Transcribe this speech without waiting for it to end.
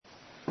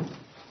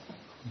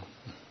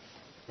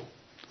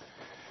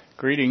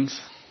Greetings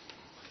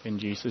in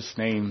Jesus'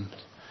 name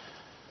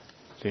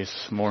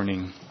this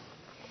morning.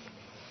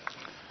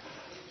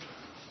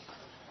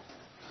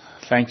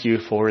 Thank you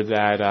for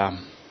that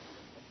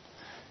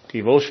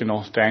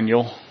devotional,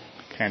 Daniel.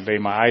 Can't lay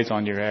my eyes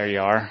on you. There you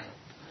are.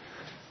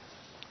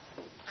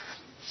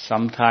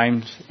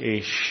 Sometimes a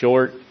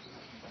short,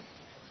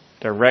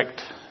 direct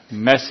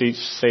message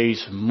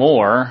says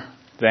more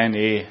than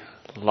a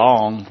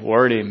long,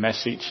 wordy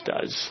message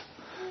does.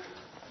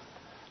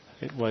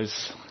 It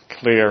was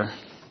clear,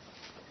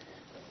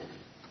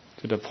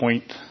 to the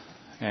point,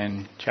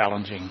 and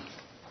challenging.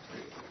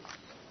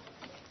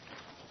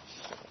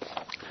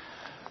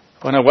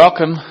 I want to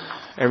welcome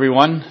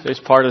everyone to this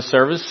part of the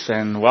service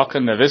and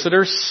welcome the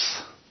visitors.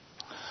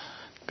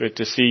 Good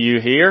to see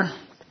you here.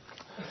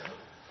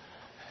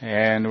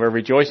 And we're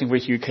rejoicing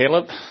with you,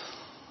 Caleb,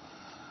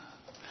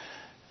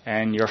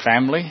 and your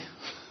family.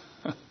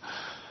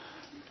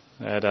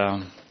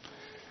 That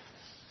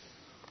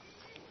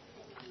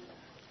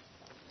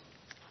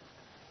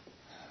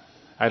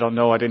I don't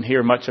know, I didn't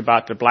hear much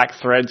about the black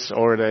threads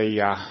or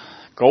the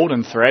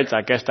golden threads.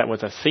 I guess that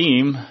was a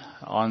theme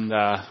on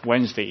the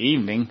Wednesday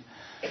evening.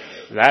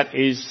 That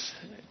is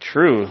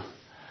true.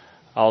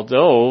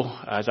 Although,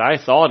 as I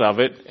thought of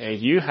it,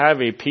 if you have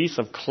a piece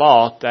of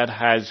cloth that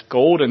has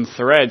golden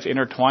threads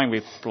intertwined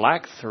with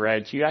black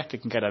threads, you actually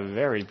can get a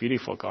very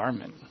beautiful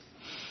garment.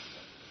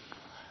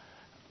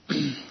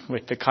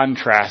 With the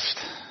contrast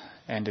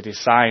and the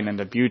design and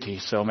the beauty.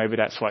 So maybe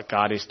that's what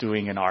God is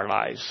doing in our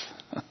lives.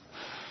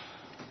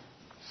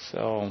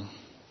 So,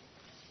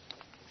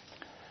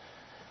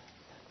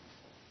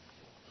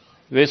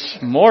 this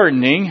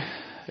morning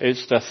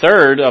is the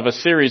third of a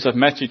series of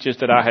messages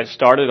that I had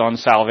started on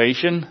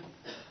salvation.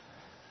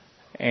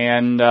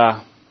 And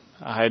I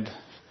had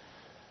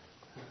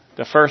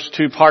the first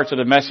two parts of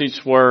the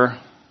message were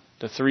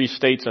the three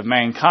states of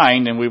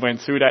mankind, and we went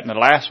through that, and the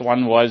last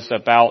one was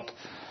about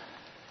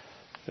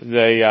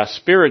the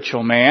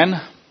spiritual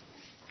man.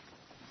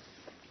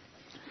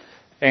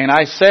 And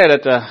I said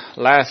at the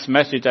last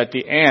message at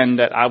the end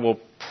that I will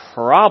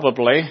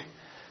probably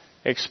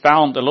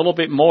expound a little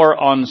bit more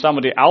on some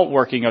of the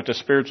outworking of the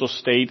spiritual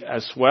state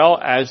as well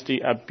as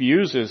the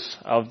abuses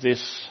of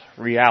this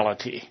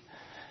reality.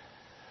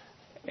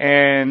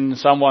 And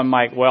someone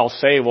might well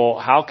say, well,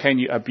 how can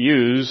you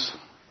abuse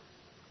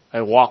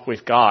a walk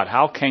with God?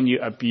 How can you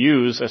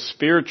abuse a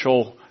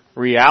spiritual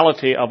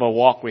reality of a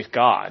walk with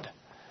God?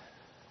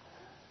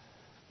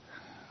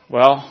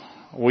 Well,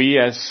 we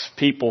as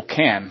people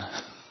can.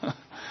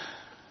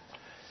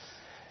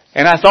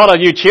 And I thought of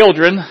you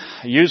children.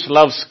 You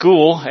love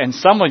school, and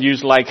some of you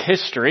like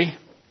history.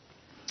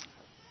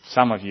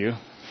 Some of you.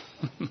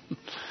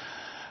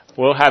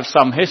 We'll have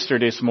some history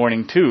this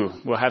morning too.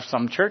 We'll have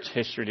some church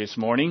history this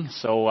morning.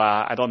 So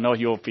I don't know if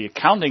you'll be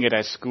counting it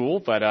as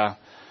school, but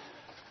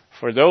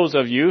for those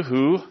of you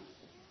who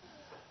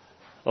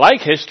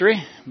like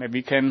history, maybe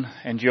you can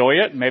enjoy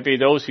it. Maybe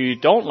those who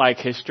don't like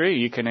history,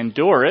 you can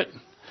endure it.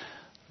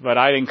 But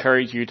I'd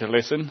encourage you to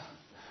listen.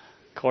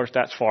 Of course,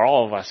 that's for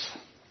all of us.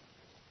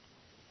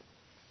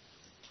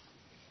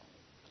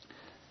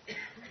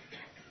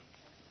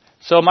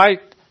 So my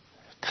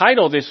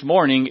title this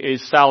morning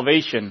is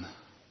Salvation,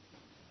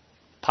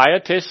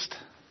 Pietist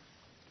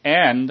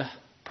and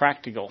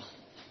Practical.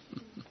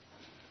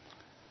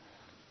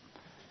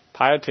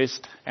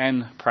 Pietist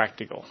and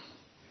Practical.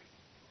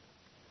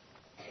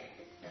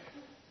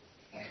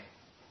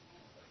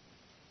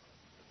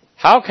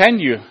 How can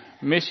you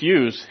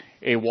misuse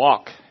a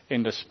walk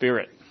in the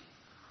Spirit?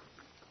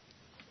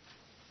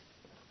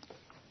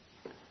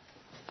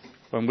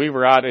 When we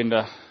were out in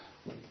the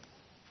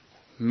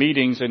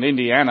meetings in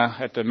Indiana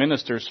at the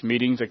ministers'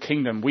 meetings, the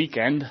Kingdom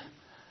Weekend,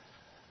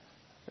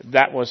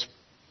 there was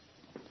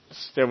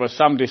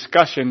some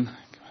discussion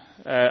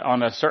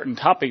on a certain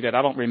topic that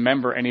I don't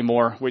remember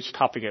anymore which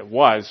topic it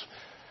was.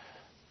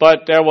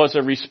 But there was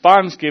a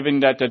response given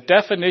that the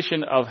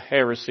definition of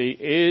heresy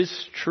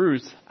is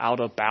truth out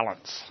of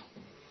balance,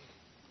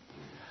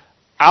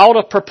 out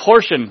of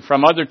proportion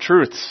from other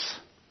truths.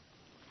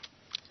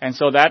 And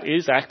so that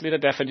is actually the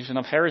definition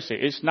of heresy.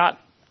 It's not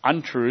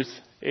untruth.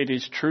 It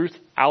is truth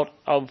out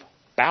of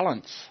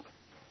balance.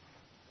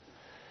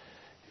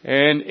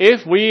 And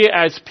if we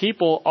as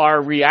people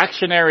are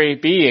reactionary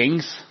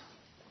beings,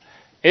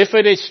 if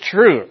it is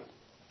true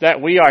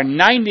that we are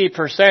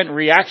 90%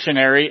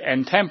 reactionary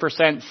and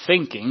 10%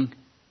 thinking,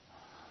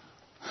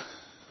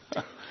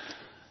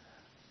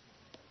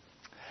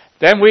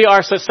 then we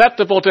are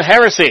susceptible to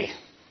heresy.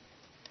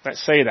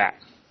 Let's say that.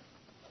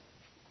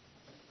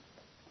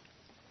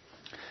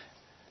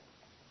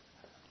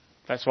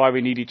 That's why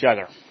we need each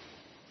other.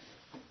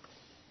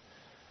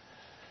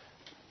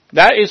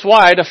 That is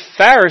why the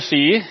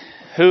Pharisee,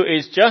 who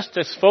is just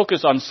as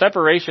focused on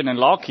separation and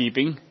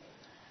law-keeping,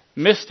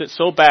 missed it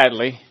so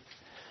badly.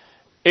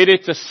 It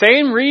is the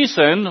same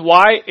reason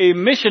why a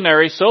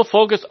missionary so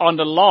focused on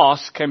the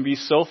lost can be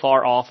so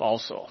far off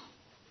also.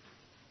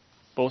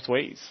 Both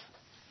ways.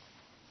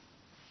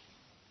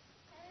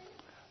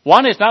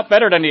 One is not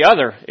better than the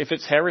other if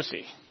it's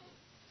heresy.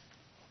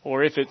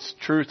 or if it's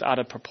truth out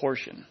of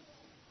proportion.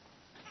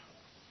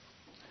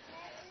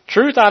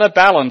 Truth out of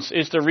balance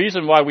is the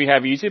reason why we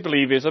have easy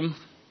believism,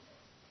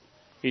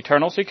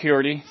 eternal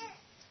security,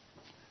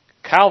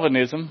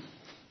 Calvinism,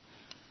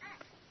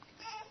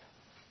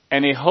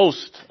 and a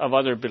host of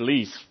other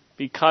beliefs,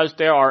 because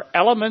there are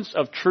elements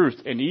of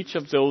truth in each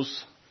of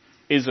those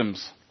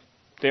isms.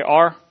 There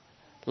are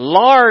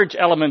large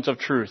elements of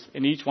truth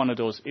in each one of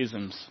those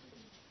isms.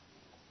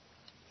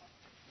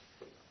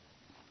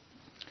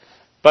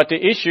 But the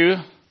issue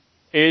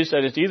is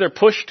that it's either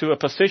pushed to a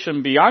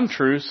position beyond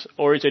truth,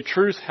 or it's a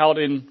truth held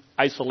in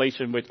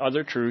isolation with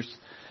other truths,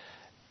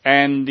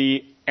 and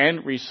the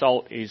end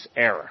result is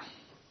error.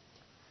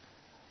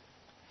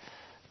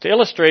 To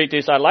illustrate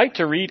this, I'd like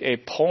to read a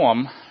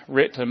poem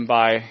written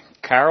by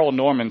Carol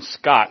Norman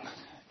Scott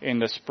in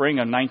the spring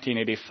of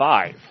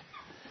 1985.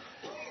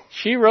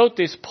 She wrote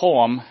this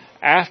poem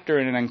after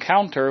an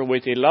encounter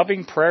with a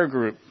loving prayer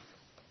group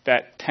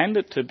that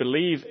tended to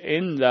believe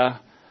in the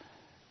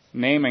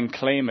name and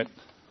claim it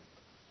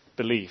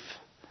belief.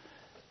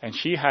 And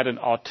she had an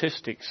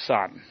autistic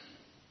son.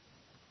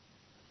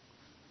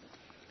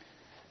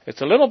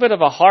 It's a little bit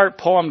of a hard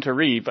poem to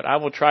read, but I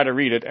will try to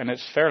read it, and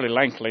it's fairly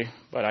lengthy,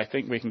 but I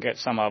think we can get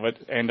some of it.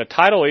 And the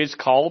title is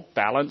called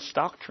Balanced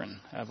Doctrine,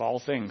 of all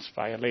things,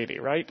 by a lady,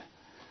 right?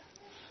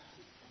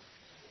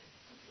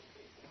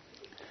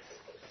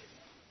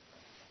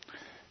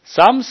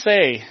 Some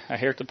say,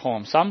 here's the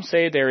poem, some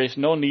say there is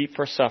no need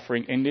for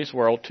suffering in this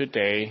world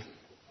today.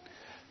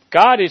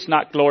 God is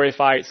not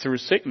glorified through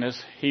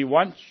sickness. He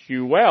wants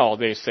you well,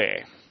 they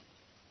say.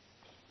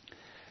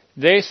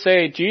 They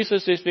say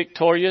Jesus is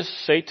victorious,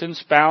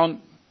 Satan's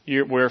bound,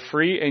 we're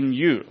free in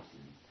you.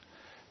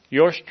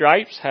 Your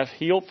stripes have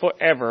healed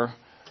forever.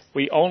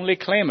 We only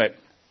claim it.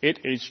 It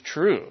is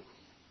true.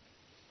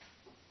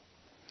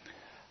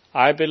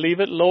 I believe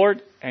it,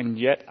 Lord, and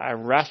yet I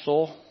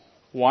wrestle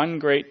one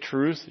great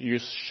truth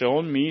you've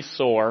shown me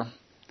sore,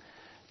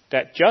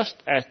 that just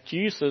as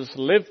Jesus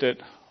lived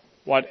it,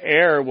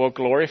 whate'er will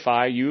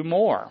glorify you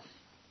more.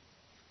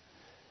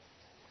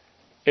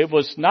 It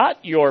was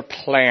not your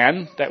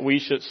plan that we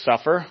should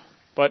suffer,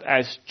 but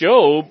as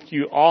Job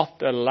you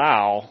oft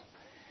allow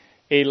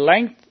a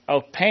length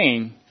of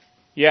pain,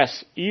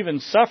 yes, even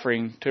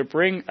suffering, to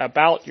bring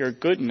about your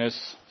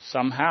goodness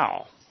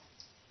somehow.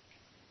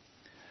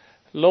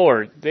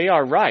 Lord, they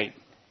are right.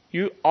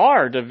 You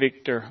are the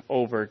victor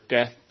over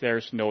death,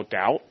 there's no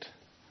doubt.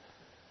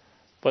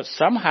 But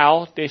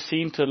somehow they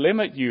seem to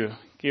limit you,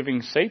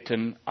 giving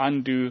Satan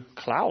undue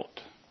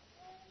clout.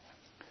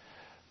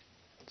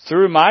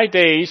 Through my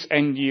days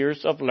and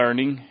years of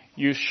learning,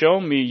 you show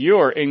me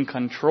you're in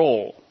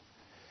control.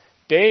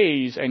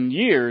 Days and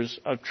years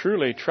of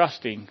truly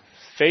trusting,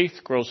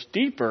 faith grows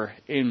deeper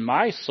in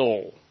my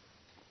soul.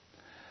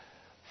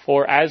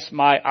 For as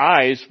my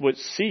eyes would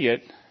see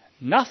it,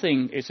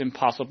 nothing is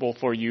impossible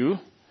for you.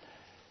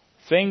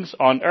 Things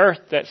on earth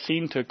that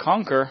seem to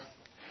conquer,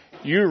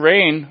 you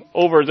reign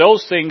over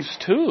those things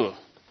too.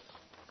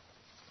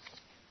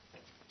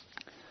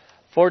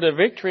 For the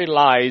victory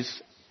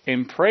lies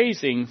in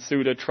praising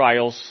through the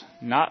trials,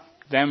 not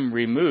them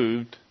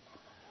removed,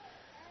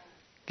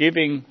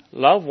 giving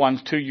loved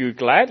ones to you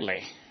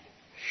gladly.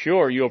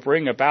 Sure, you'll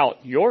bring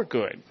about your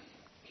good.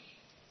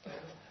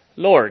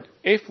 Lord,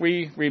 if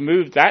we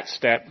remove that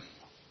step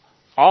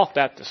off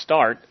at the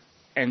start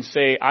and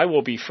say, I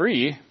will be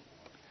free,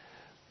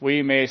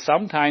 we may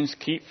sometimes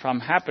keep from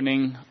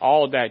happening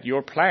all that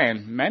your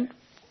plan meant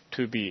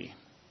to be.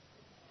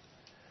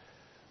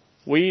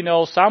 We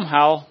know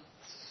somehow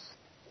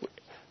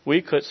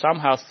we could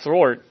somehow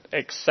thwart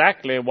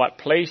exactly what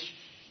place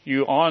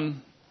you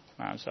on.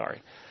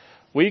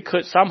 We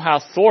could somehow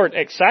thwart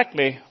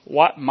exactly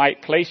what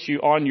might place you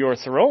on your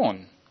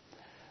throne,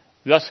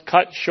 thus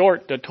cut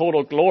short the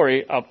total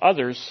glory of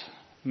others,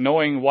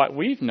 knowing what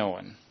we've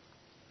known.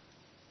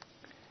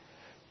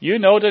 You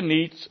know the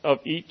needs of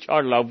each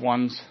our loved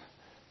ones,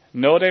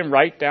 know them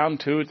right down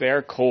to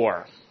their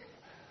core.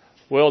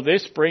 Will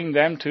this bring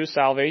them to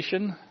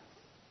salvation?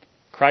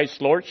 Christ's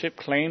lordship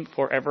claimed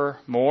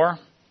forevermore?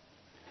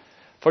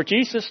 For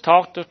Jesus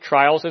talked of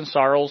trials and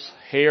sorrows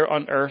here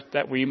on earth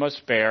that we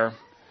must bear,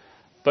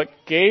 but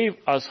gave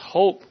us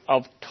hope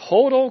of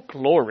total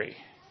glory,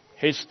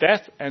 his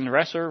death and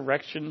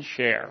resurrection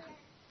share.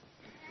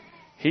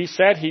 He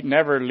said he'd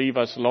never leave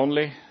us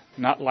lonely,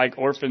 not like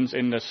orphans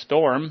in the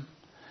storm,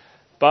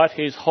 but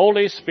his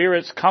Holy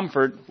Spirit's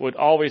comfort would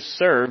always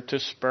serve to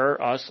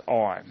spur us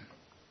on.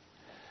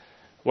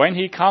 When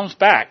he comes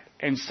back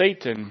and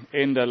Satan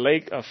in the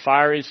lake of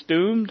fire is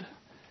doomed,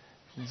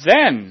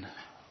 then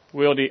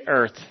will the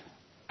earth,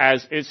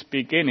 as its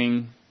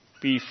beginning,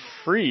 be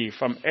free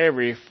from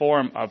every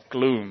form of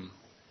gloom.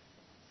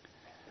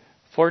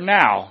 For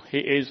now he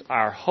is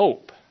our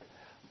hope,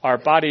 our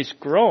bodies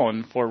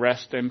groan for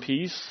rest and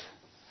peace.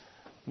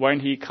 When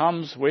he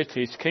comes with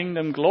his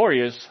kingdom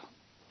glorious,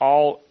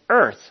 all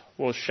earth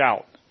will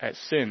shout at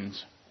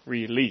sin's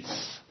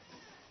release.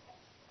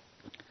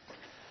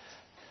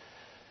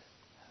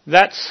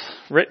 That's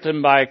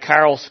written by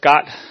Carol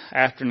Scott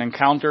after an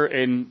encounter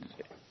in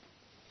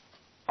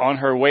on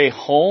her way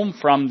home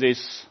from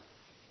this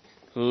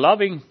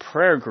loving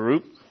prayer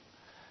group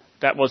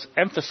that was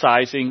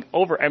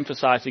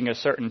overemphasizing a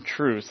certain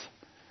truth.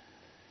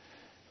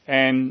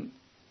 And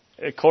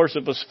of course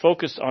it was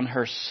focused on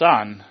her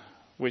son,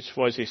 which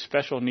was a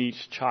special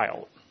needs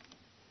child.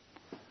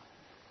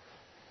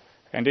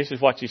 And this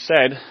is what she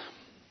said.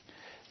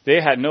 They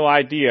had no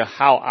idea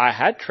how I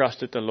had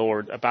trusted the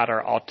Lord about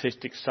our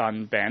autistic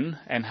son, Ben,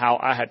 and how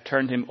I had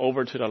turned him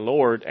over to the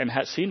Lord and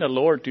had seen the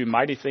Lord do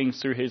mighty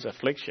things through his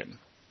affliction.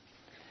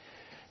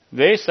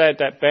 They said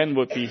that Ben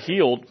would be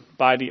healed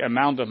by the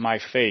amount of my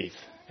faith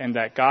and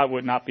that God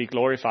would not be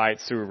glorified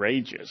through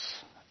rages.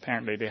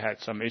 Apparently they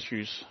had some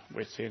issues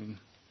with him.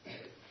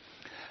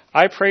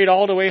 I prayed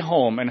all the way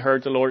home and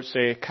heard the Lord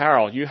say,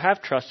 Carol, you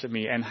have trusted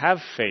me and have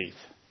faith.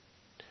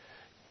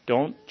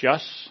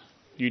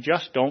 You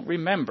just don't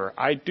remember.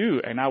 I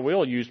do, and I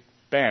will use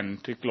Ben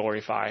to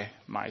glorify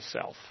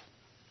myself.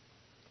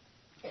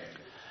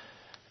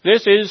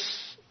 This is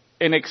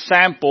an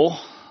example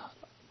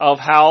of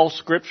how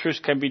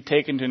scriptures can be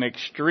taken to an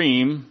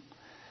extreme.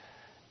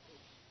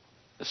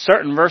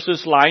 Certain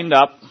verses lined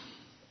up,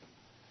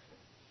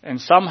 and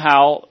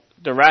somehow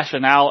the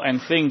rationale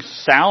and things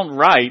sound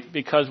right,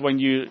 because when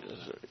you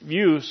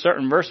view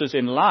certain verses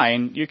in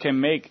line, you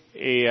can make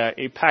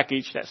a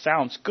package that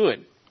sounds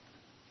good.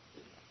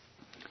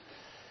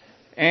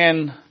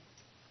 And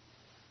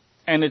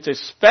it's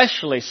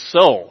especially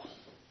so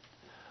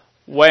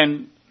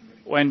when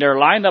they're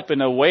lined up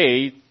in a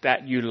way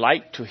that you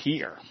like to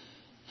hear.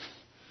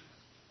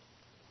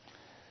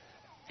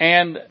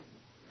 And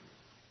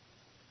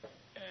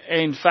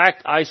in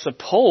fact, I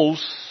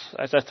suppose,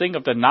 as I think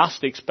of the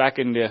Gnostics back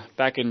in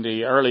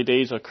the early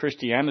days of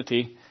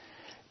Christianity,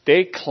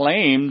 they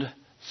claimed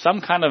some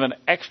kind of an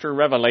extra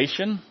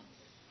revelation,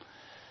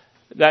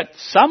 that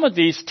some of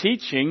these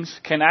teachings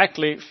can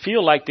actually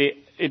feel like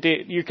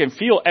you can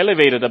feel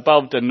elevated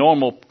above the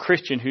normal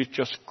Christian who's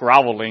just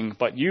groveling,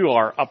 but you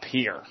are up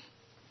here.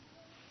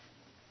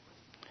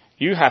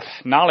 You have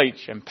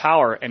knowledge and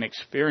power and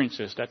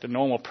experiences that the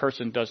normal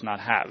person does not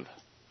have.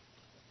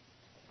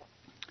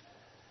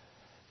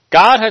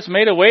 God has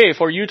made a way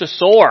for you to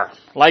soar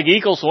like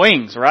eagle's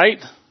wings,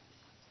 right?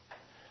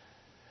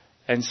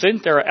 And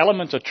since there are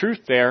elements of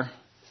truth there,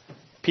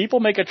 people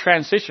make a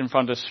transition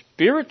from the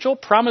spiritual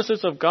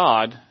promises of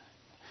God.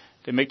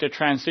 They make the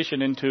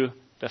transition into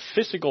the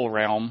physical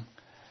realm,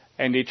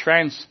 and they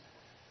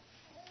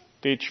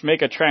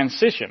make a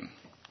transition.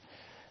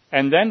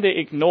 And then they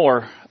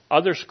ignore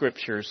other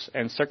scriptures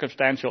and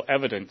circumstantial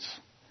evidence.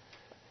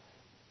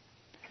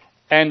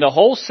 And the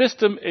whole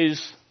system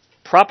is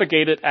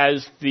propagated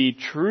as the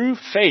true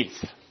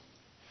faith,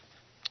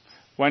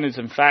 when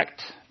in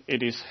fact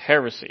it is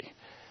heresy.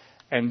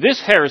 And this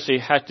heresy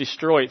has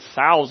destroyed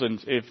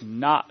thousands, if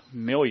not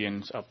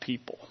millions, of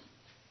people.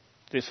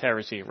 This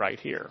heresy right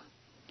here.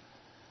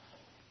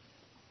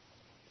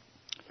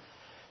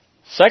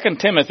 2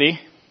 Timothy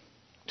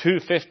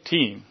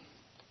 2:15,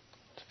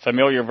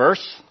 familiar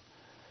verse.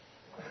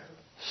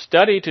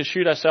 Study to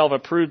shew thyself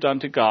approved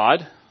unto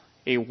God,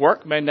 a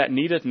workman that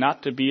needeth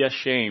not to be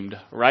ashamed,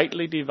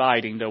 rightly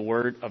dividing the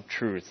word of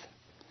truth.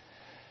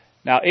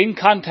 Now, in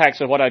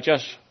context of what I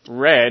just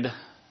read,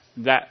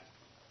 that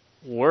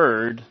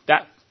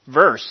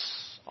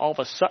verse, all of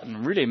a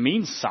sudden really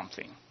means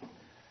something.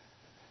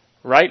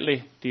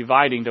 Rightly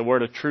dividing the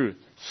word of truth.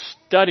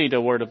 Study the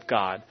word of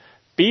God.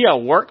 Be a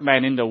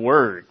workman in the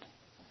word.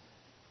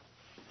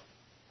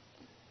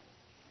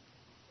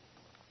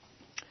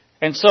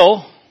 And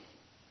so,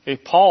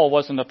 if Paul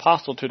was an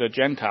apostle to the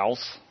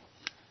Gentiles,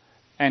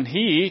 and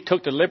he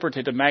took the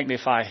liberty to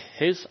magnify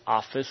his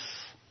office,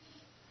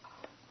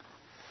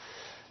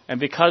 and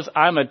because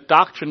I'm a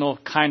doctrinal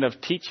kind of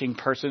teaching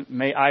person,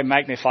 may I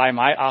magnify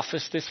my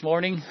office this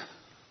morning?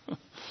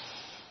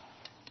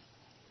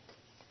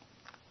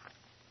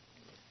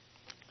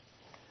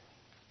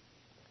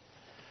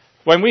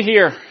 When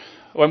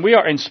we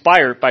are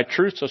inspired by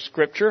truths of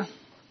Scripture,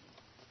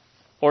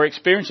 or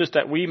experiences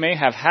that we may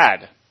have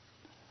had,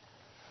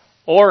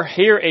 or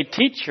hear a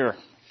teacher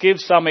give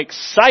some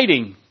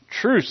exciting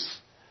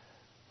truths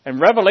and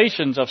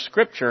revelations of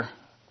Scripture,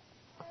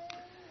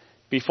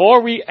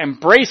 before we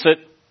embrace it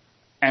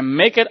and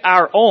make it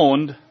our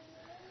own,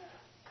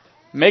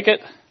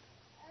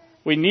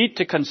 we need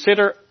to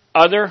consider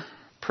other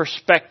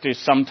perspectives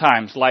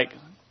sometimes, like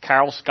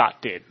Carol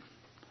Scott did.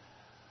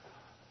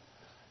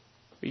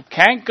 We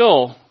can't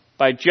go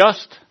by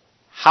just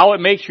how it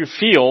makes you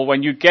feel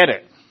when you get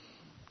it.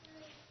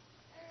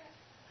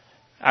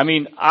 I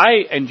mean,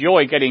 I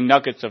enjoy getting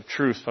nuggets of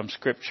truth from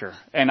Scripture,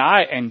 and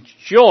I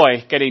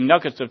enjoy getting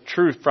nuggets of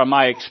truth from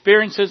my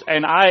experiences,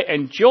 and I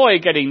enjoy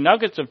getting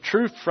nuggets of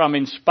truth from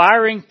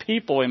inspiring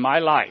people in my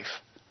life.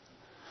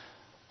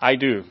 I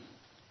do.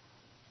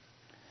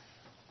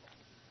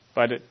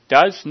 But it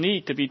does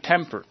need to be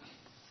tempered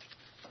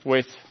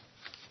with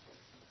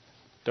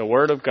the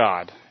Word of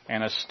God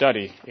and a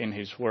study in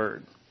His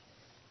Word.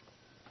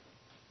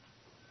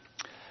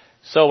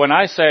 So when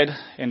I said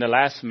in the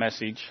last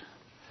message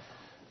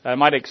I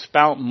might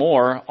expound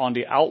more on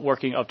the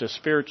outworking of the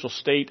spiritual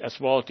state as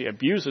well as the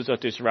abuses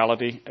of this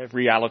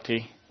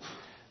reality.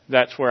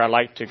 That's where I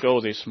like to go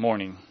this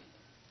morning.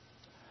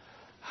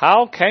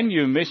 How can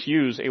you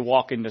misuse a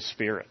walk in the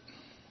Spirit?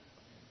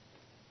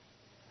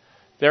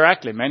 There are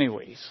actually many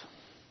ways.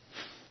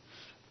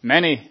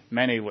 Many,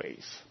 many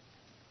ways.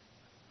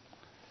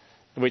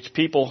 Which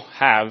people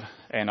have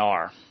and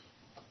are.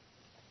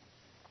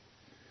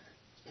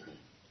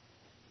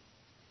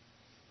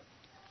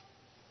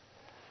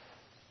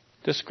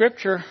 The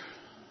Scripture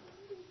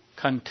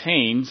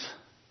contains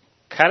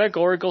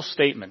categorical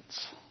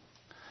statements.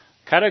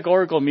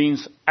 Categorical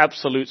means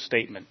absolute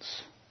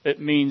statements. It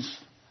means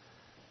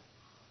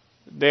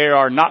they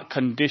are not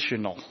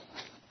conditional.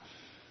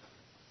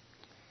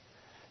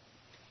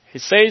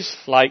 It says,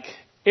 like,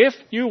 if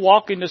you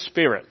walk in the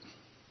Spirit,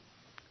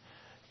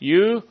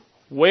 you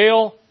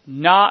will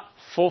not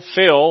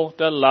fulfill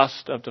the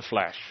lust of the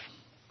flesh.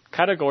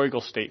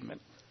 Categorical statement.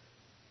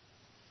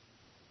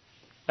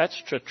 That's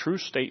a true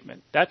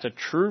statement. That's a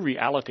true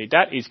reality.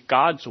 That is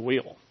God's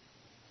will.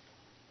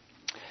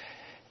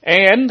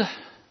 And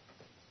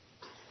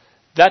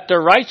that the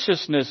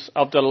righteousness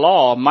of the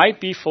law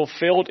might be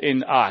fulfilled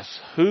in us,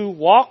 who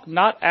walk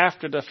not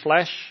after the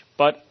flesh,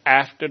 but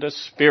after the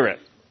Spirit.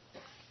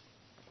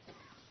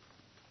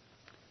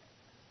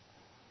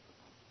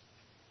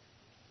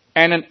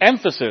 And an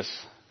emphasis,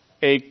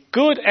 a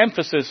good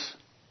emphasis,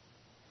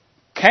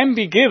 can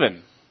be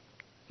given,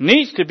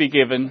 needs to be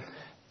given,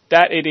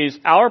 that it is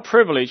our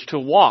privilege to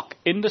walk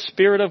in the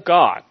Spirit of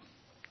God.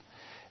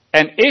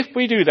 And if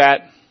we do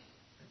that,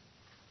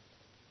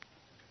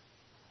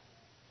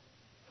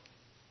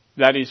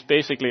 that is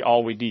basically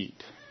all we need.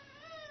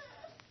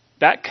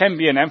 That can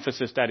be an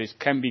emphasis that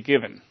can be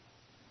given.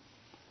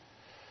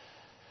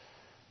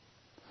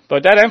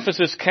 But that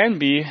emphasis can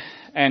be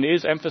and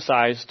is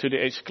emphasized to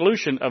the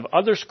exclusion of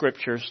other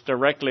scriptures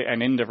directly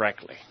and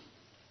indirectly.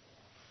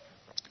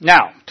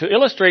 Now, to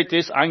illustrate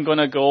this, I'm going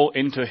to go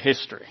into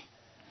history.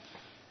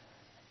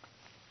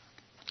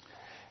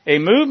 A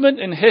movement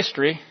in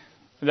history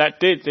that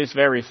did this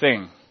very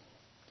thing.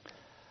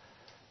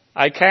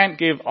 I can't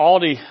give all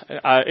the,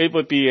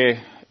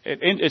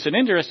 it's an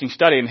interesting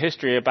study in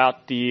history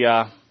about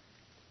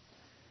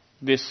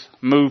this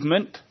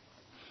movement.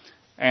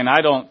 And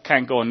I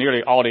can't go in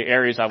nearly all the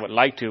areas I would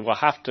like to. We'll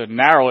have to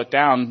narrow it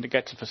down to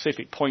get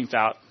specific points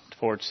out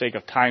for the sake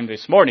of time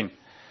this morning.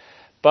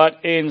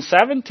 But in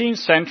 17th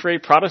century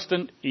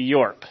Protestant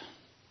Europe,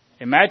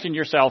 imagine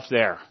yourself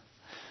there.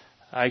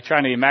 I'm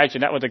trying to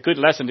imagine. That was a good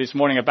lesson this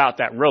morning about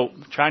that rope.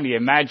 I'm trying to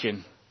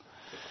imagine.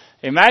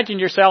 Imagine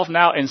yourself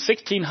now in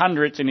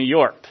 1600s in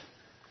Europe.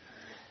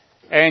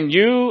 And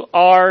you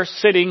are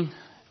sitting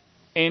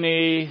in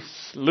a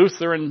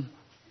Lutheran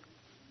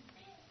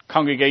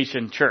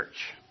congregation church,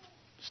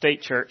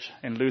 state church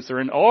in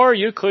Lutheran, or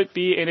you could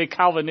be in a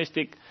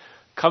Calvinistic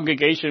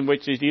congregation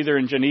which is either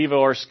in Geneva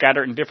or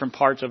scattered in different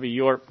parts of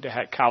Europe that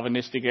had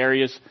Calvinistic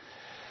areas.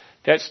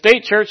 That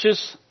state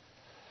churches,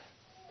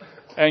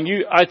 and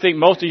I think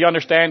most of you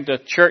understand the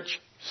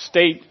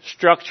church-state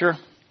structure,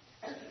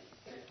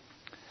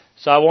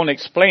 so I won't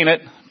explain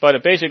it, but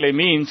it basically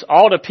means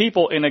all the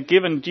people in a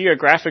given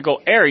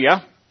geographical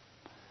area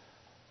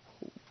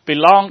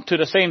belonged to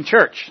the same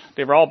church.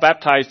 They were all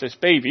baptized as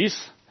babies.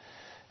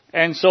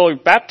 And so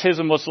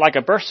baptism was like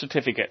a birth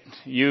certificate.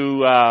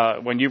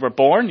 When you were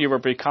born, you were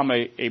become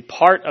a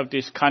part of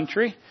this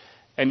country.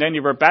 And then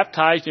you were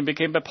baptized and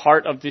became a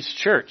part of this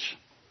church.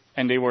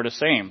 And they were the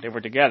same. They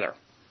were together.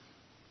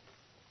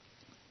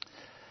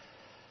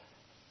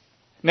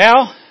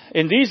 Now,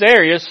 in these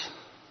areas,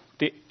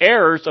 the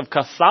errors of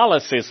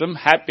Catholicism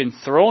had been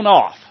thrown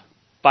off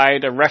by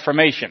the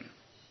Reformation.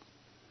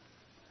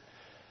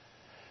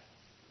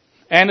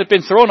 And it had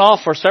been thrown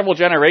off for several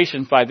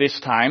generations by this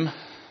time.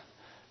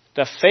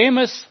 The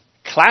famous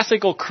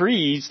classical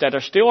creeds that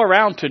are still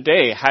around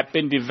today had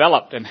been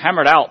developed and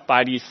hammered out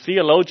by these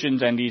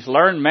theologians and these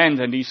learned men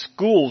and these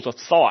schools of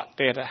thought.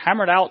 They had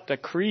hammered out the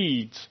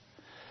creeds.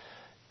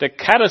 The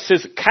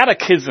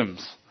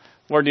catechisms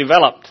were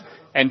developed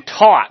and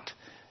taught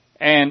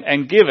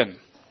and given.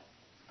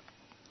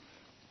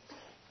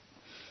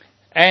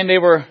 And they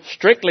were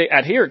strictly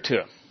adhered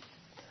to.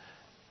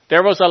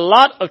 There was a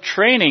lot of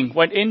training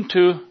went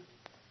into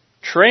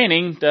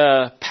training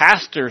the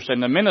pastors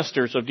and the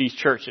ministers of these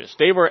churches.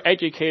 They were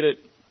educated,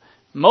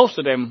 most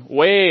of them,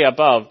 way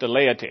above the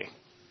laity.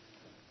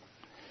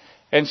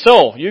 And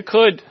so you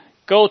could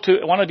go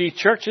to one of these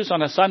churches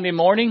on a Sunday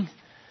morning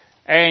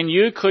and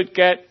you could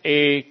get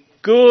a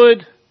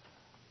good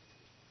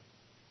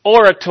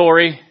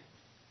oratory,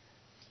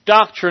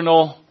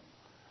 doctrinal,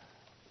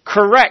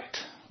 correct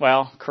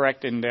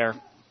in their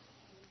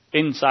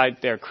inside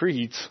their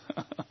creeds.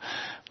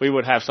 We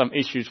would have some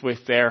issues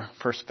with their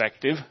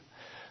perspective.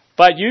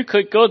 But you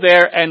could go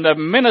there and the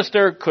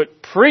minister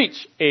could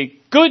preach a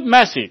good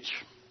message,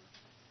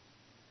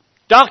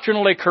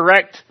 doctrinally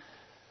correct,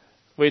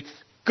 with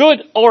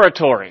good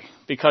oratory,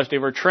 because they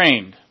were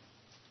trained.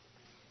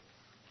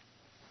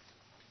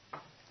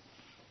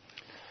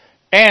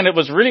 And it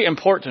was really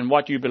important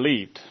what you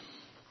believed.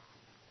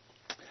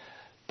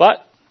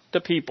 But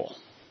the people,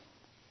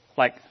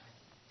 like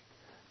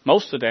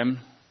most of them,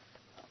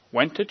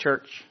 went to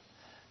church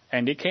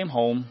and they came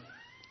home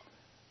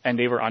and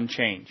they were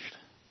unchanged.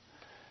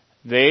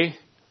 They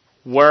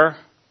were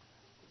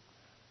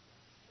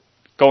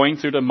going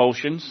through the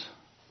motions.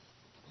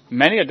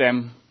 Many of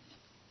them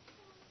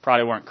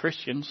probably weren't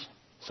Christians.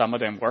 Some of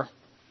them were.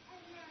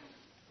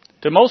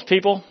 To most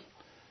people,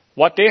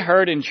 what they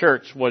heard in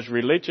church was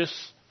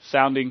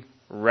religious-sounding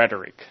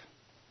rhetoric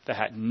that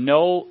had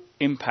no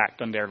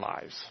impact on their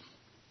lives.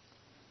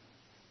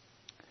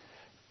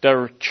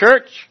 The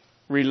church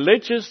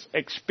religious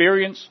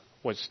experience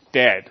was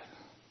dead.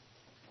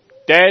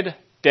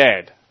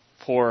 Dead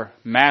for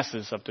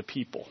masses of the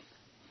people.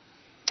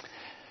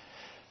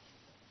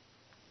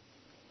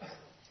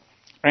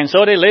 And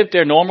so they lived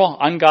their normal,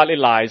 ungodly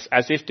lives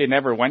as if they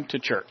never went to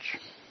church.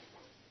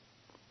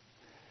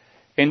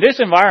 In this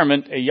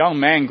environment, a young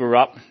man grew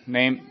up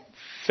named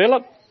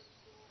Philip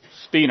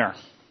Spener.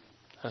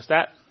 Does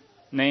that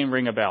name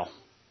ring a bell?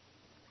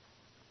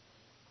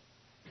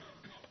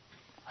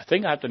 I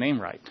think I have the name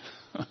right.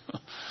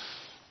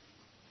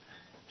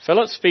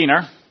 Philip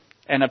Spener,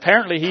 and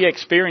apparently he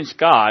experienced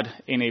God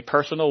in a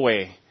personal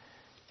way,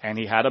 and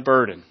he had a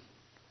burden.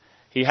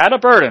 He had a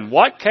burden.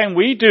 What can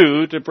we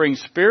do to bring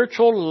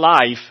spiritual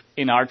life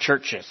in our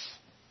churches?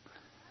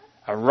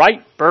 A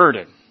right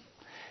burden.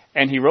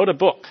 And he wrote a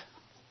book.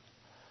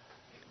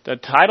 The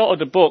title of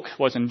the book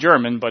was in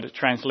German, but it's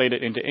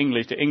translated into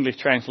English. The English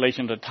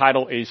translation of the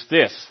title is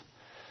this: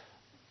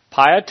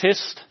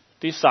 Pietist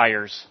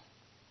Desires.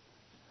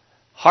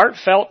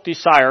 Heartfelt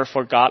desire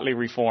for godly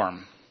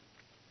reform.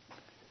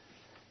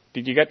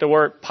 Did you get the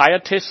word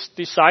pietist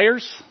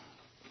desires?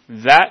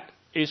 That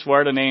is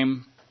where the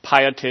name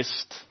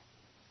pietist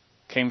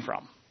came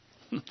from.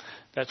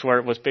 That's where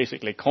it was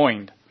basically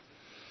coined.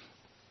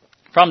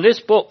 From this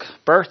book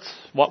birthed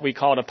what we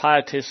call the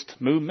pietist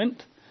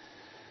movement.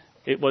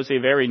 It was a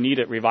very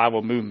needed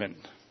revival movement.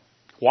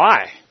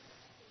 Why?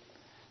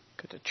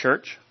 Because the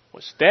church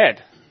was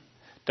dead.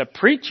 The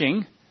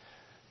preaching,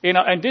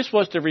 and this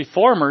was the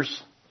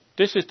reformers.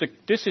 This is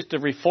the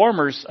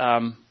reformers.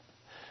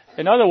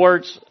 In other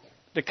words,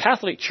 the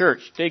Catholic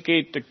Church, they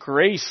gave the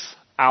grace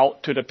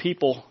out to the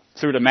people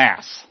through the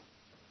Mass.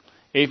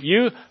 If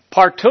you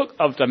partook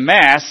of the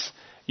Mass,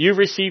 you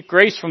received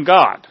grace from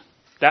God.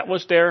 That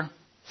was their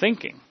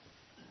thinking.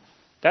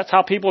 That's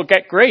how people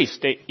get grace.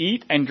 They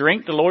eat and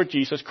drink the Lord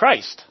Jesus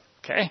Christ.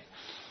 Okay?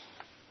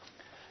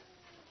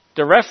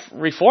 The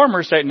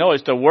reformers said, no,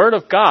 it's the Word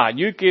of God.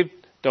 You give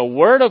the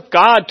Word of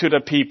God to the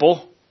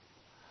people,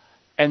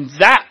 and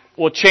that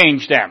will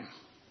change them.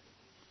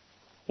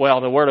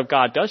 Well, the Word of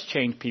God does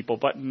change people,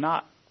 but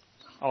not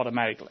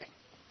automatically.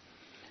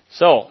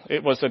 So,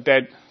 it was a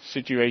dead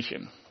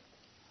situation.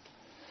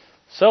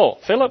 So,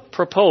 Philip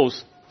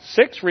proposed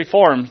 6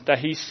 reforms that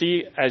he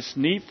see as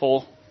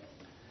needful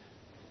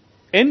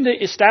in the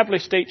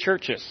established state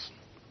churches.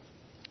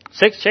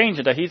 6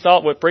 changes that he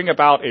thought would bring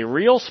about a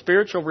real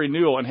spiritual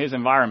renewal in his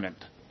environment.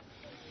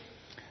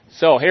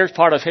 So, here's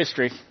part of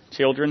history,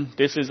 children.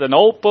 This is an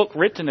old book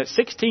written at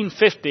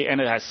 1650, and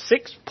it has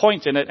 6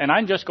 points in it, and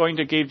I'm just going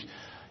to give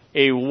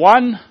a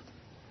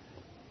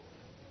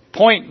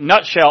 1-point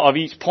nutshell of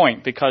each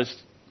point, because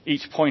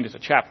each point is a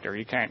chapter.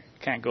 You can't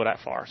go that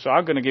far. So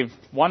I'm going to give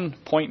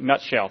 1-point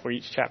nutshell for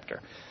each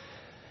chapter.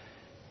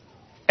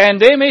 And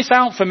they may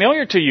sound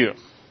familiar to you,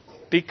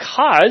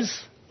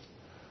 because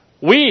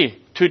we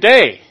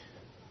today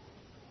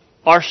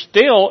are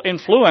still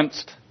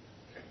influenced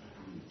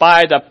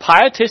by the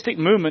pietistic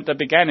movement that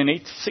began in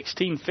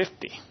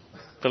 1650.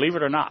 Believe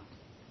it or not.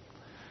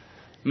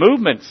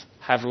 Movements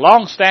have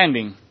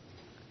long-standing,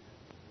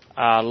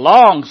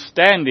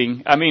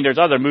 there's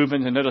other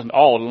movements and there isn't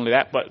all only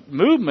that, but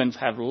movements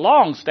have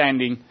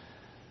long-standing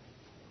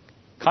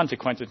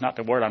consequences, not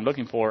the word I'm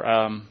looking for,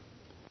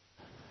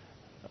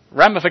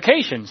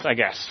 ramifications, I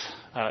guess.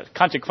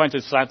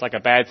 Consequences sounds like a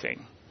bad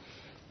thing.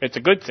 It's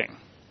a good thing,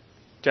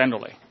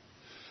 generally.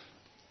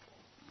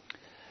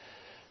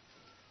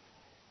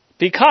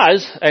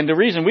 Because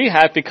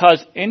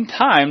in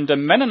time, the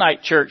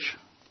Mennonite church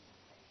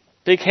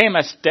became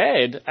as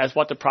dead as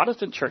what the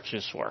Protestant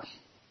churches were.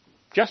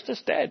 Just as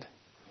dead.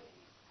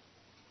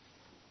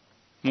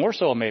 More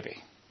so, maybe.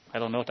 I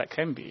don't know if that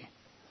can be.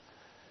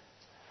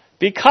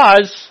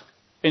 Because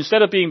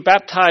instead of being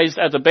baptized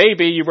as a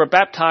baby, you were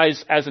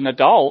baptized as an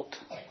adult.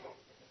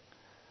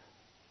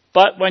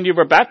 But when you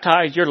were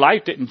baptized, your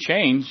life didn't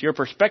change. Your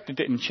perspective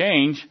didn't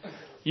change.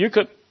 You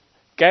could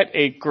get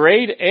a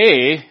grade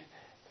A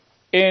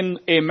in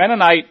a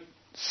Mennonite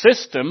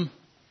system,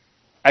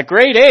 and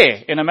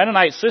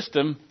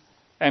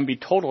be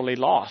totally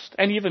lost,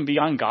 and even be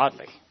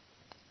ungodly.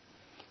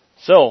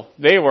 So,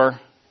 they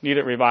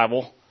needed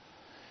revival.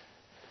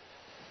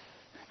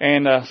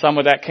 And some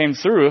of that came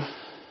through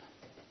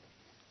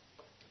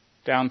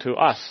down to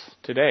us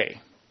today.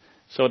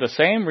 So the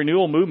same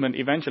renewal movement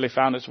eventually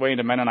found its way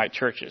into Mennonite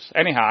churches.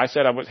 Anyhow, I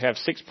said I would have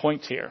 6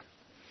 points here.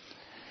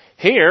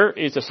 Here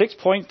is the 6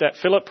 points that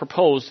Philip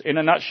proposed in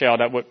a nutshell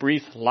that would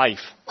breathe life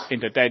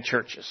into dead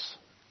churches.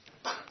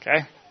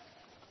 Okay?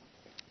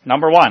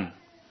 Number 1.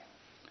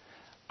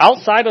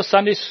 Outside of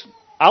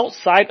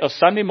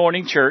Sunday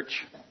morning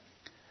church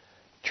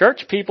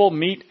people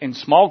meet in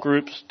small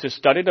groups to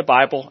study the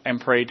Bible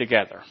and pray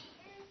together.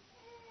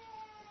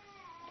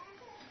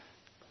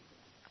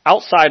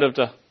 Outside of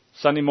the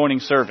Sunday morning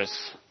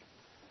service,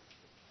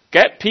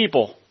 get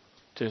people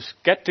to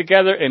get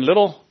together in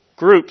little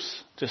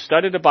groups to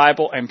study the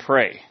Bible and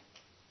pray.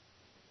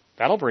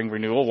 That'll bring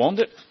renewal, won't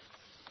it?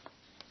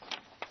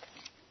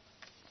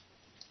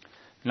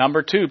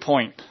 Number 2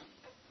 point.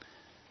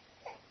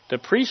 The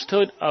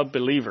priesthood of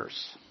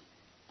believers.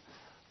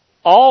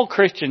 All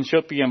Christians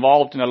should be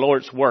involved in the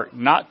Lord's work,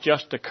 not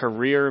just a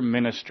career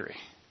ministry.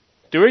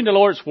 Doing the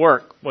Lord's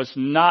work was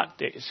not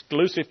the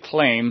exclusive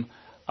claim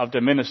of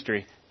the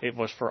ministry. It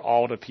was for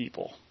all the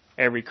people,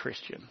 every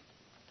Christian.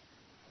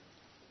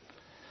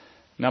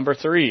 Number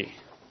 3.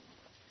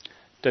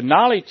 The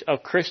knowledge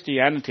of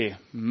Christianity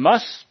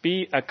must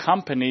be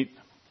accompanied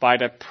by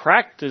the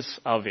practice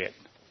of it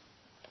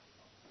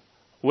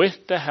with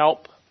the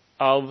help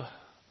of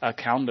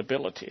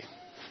accountability.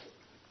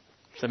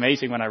 It's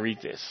amazing when I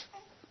read this.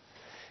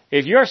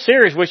 If you're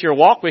serious with your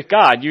walk with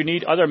God, you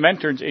need other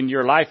mentors in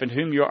your life and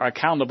whom you are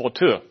accountable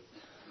to.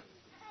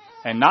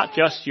 And not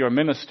just your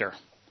minister.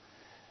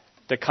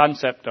 The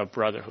concept of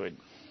brotherhood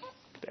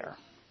there.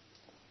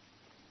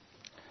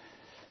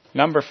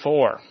 Number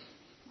 4.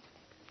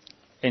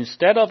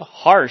 Instead of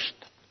harsh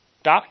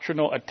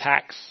doctrinal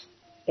attacks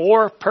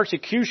or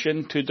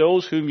persecution to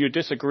those whom you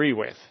disagree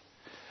with,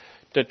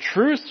 the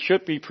truth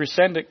should be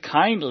presented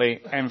kindly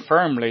and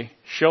firmly,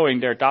 showing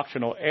their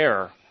doctrinal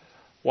error,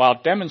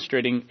 while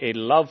demonstrating a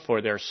love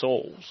for their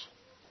souls.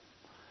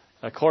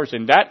 Of course,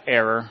 in that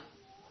era,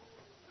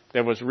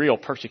 there was real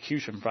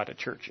persecution by the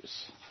churches.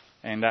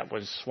 And that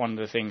was one of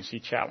the things he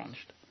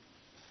challenged.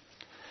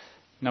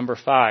 Number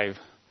 5,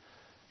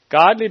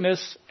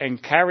 godliness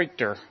and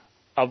character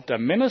of the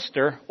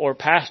minister or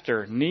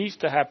pastor needs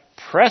to have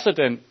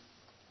precedent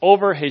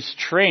over his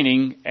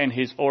training and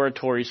his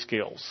oratory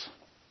skills.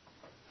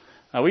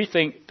 Now we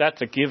think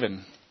that's a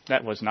given.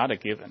 That was not a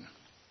given.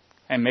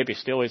 And maybe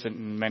still isn't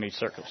in many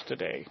circles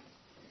today.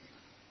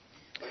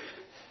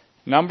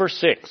 Number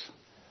 6,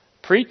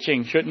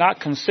 preaching should not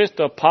consist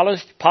of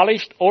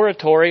polished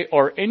oratory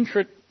or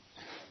intricate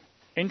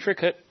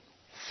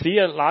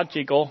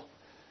theological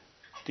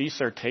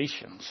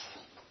dissertations.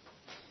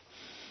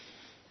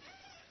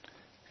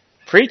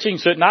 Preaching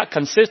should not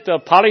consist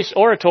of polished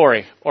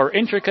oratory or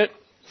intricate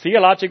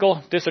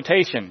theological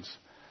dissertations,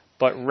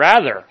 but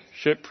rather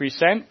should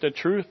present the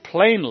truth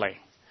plainly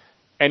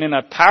and in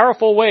a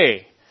powerful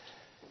way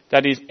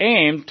that is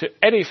aimed to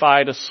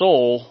edify the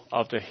soul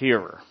of the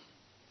hearer.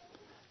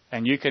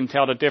 And you can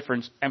tell the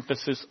difference,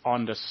 emphasis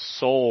on the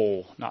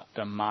soul, not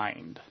the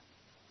mind.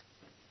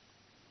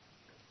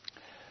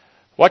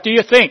 What do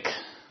you think?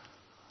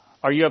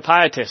 Are you a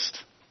pietist?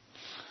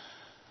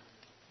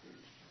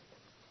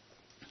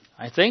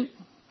 I think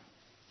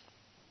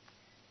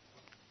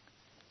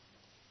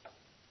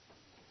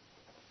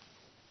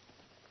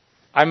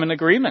I'm in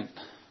agreement.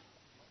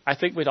 I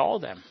think with all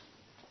of them.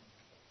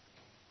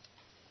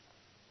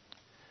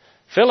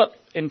 Philip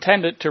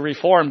intended to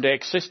reform the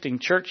existing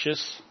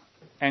churches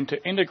and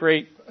to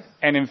integrate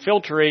and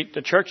infiltrate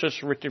the churches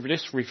with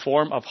this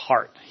reform of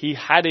heart. He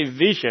had a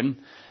vision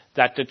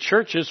that the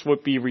churches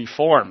would be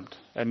reformed.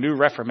 A new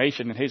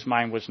reformation in his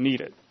mind was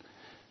needed.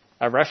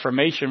 A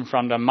reformation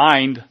from the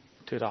mind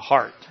to the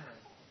heart.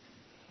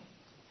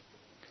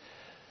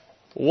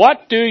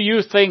 What do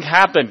you think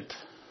happened?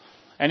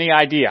 Any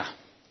idea?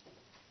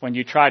 When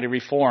you try to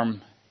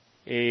reform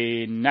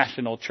a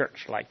national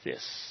church like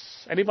this?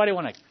 Anybody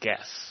want to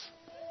guess?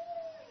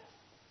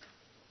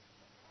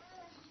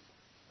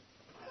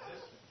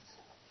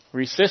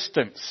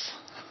 Resistance.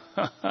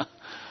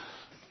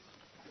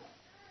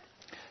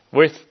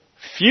 With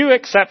few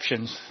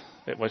exceptions,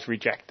 it was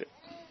rejected.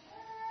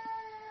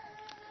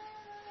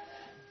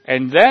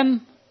 And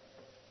then,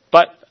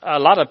 but a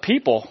lot of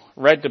people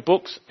read the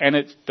books and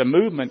the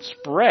movement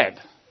spread.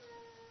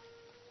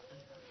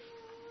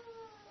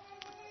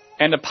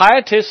 And the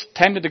pietists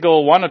tended to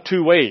go one of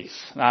two ways.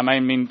 I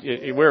mean,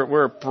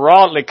 we're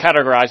broadly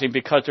categorizing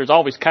because there's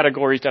always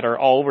categories that are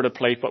all over the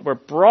place, but we're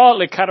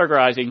broadly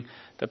categorizing.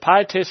 The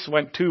pietists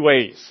went two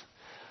ways.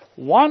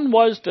 One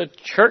was the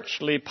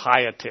churchly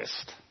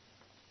pietist.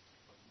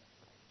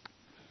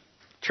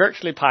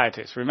 Churchly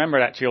pietist. Remember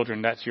that,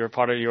 children. That's your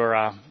part of your,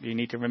 you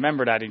need to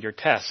remember that in your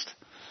test.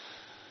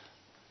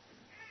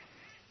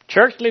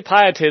 Churchly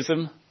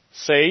pietism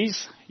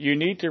says you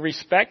need to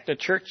respect the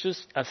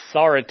church's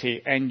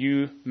authority and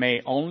you may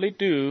only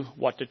do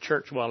what the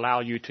church will allow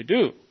you to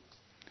do.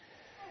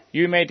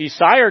 You may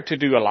desire to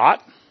do a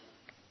lot.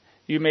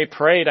 You may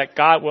pray that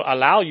God will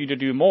allow you to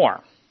do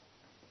more.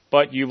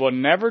 But you will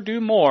never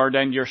do more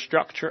than your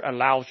structure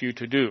allows you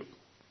to do.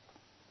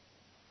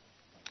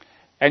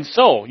 And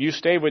so you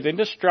stay within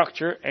the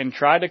structure and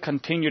try to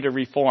continue to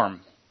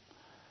reform.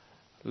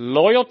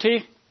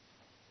 Loyalty,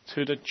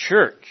 to the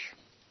church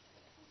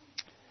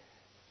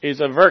is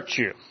a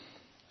virtue.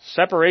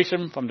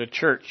 Separation from the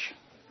church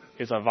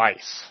is a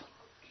vice.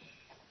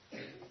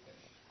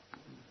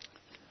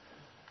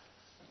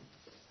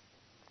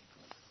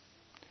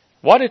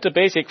 What is the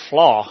basic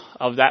flaw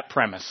of that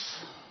premise?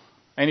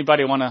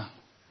 Anybody want to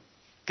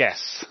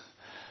guess?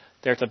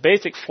 There's a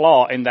basic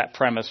flaw in that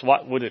premise.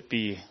 What would it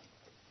be? In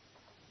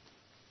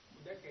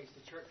that case,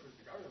 the church was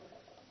the government.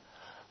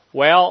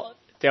 Well,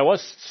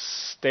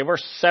 they were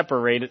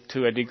separated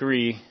to a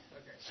degree.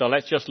 Okay. So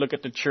let's just look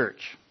at the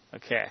church.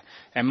 Okay.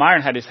 And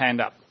Myron had his hand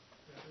up.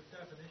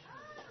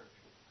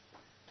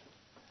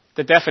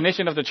 The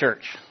definition of the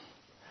church.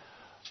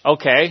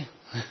 Okay.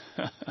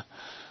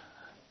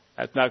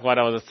 That's not what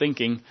I was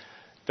thinking.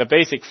 The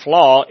basic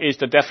flaw is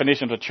the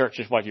definition of the church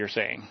is what you're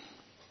saying.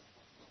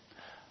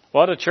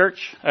 Well, the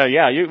church,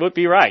 you would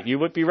be right. You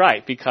would be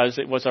right because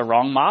it was a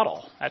wrong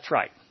model. That's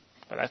right.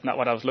 But that's not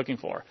what I was looking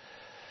for.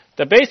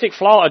 The basic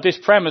flaw of this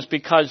premise,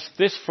 because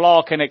this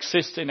flaw can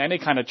exist in any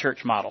kind of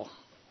church model,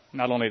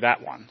 not only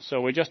that one.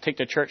 So we just take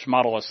the church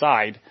model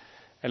aside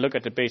and look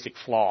at the basic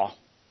flaw.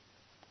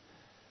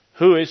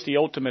 Who is the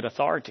ultimate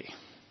authority?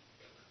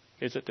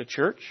 Is it the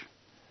church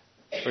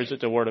or is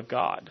it the Word of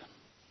God?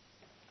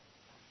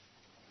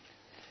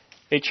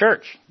 A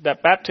church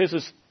that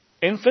baptizes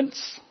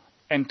infants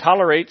and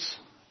tolerates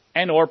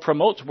and or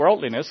promotes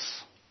worldliness,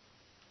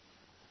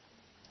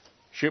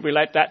 should we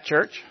let that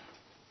church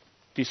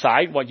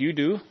decide what you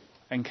do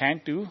and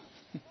can't do?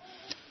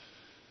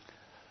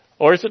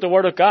 Or is it the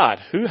Word of God?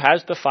 Who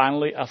has the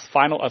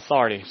final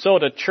authority? So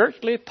the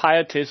churchly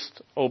pietists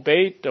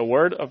obeyed the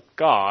Word of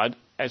God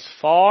as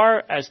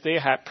far as they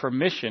had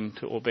permission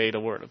to obey the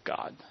Word of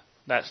God.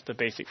 That's the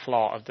basic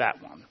flaw of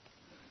that one.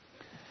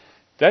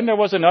 Then there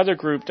was another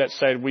group that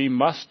said we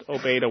must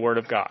obey the Word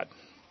of God.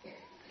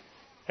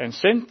 And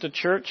since the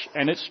church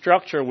and its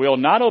structure will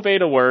not obey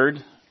the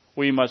Word,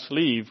 we must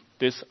leave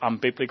this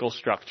unbiblical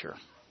structure.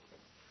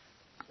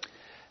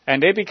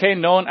 And they became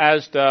known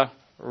as the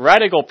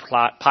radical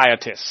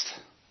pietists.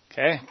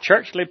 Okay?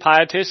 Churchly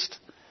pietist,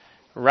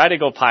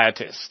 radical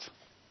pietist.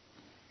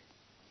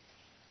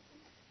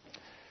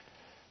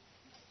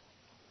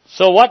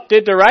 So what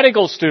did the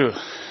radicals do?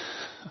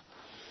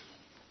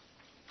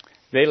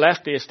 They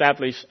left the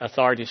established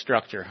authority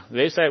structure.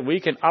 They said we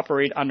can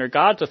operate under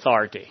God's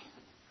authority.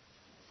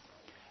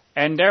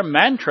 And their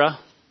mantra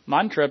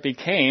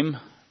became,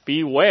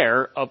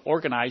 beware of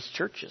organized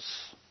churches.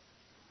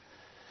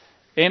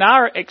 In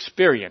our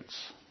experience,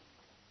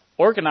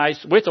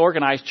 with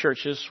organized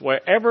churches,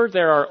 wherever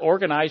there are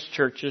organized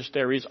churches,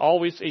 there is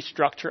always a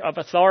structure of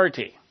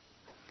authority.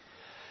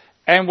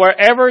 And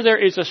wherever there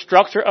is a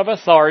structure of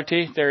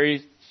authority,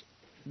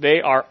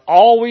 they are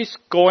always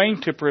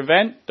going to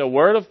prevent the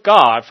Word of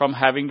God from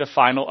having the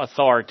final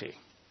authority.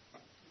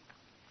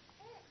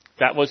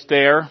 That was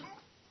their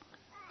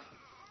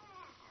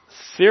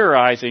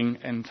theorizing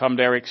and from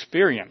their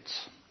experience.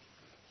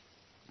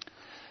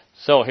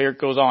 So here it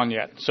goes on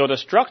yet. So the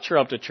structure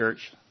of the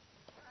church,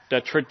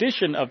 the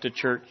tradition of the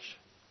church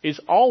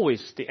is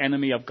always the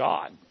enemy of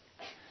God.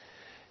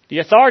 The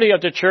authority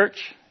of the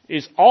church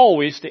is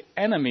always the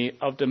enemy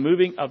of the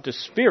moving of the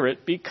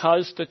Spirit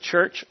because the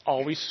church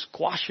always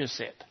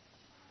squashes it.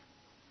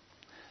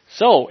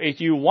 So,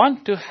 if you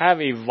want to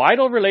have a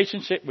vital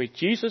relationship with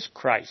Jesus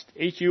Christ,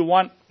 if you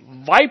want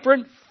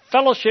vibrant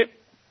fellowship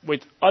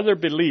with other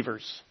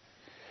believers,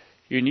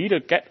 you need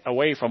to get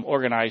away from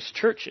organized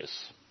churches.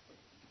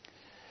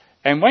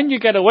 And when you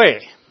get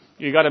away,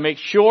 you got to make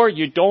sure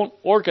you don't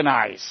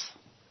organize.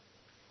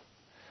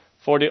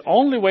 For the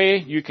only way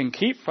you can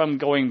keep from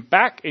going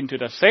back into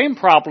the same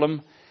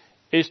problem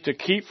is to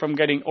keep from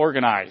getting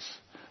organized.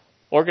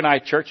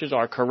 Organized churches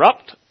are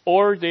corrupt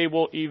or they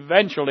will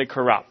eventually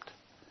corrupt.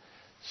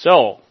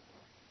 So,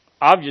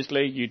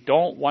 obviously you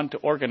don't want to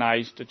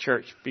organize the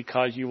church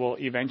because you will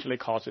eventually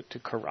cause it to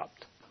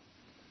corrupt.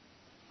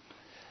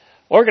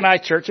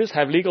 Organized churches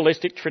have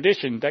legalistic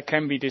tradition that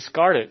can be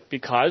discarded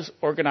because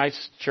organized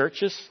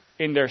churches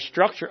in their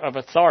structure of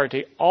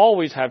authority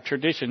always have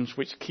traditions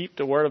which keep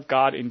the Word of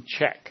God in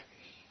check.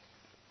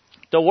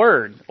 The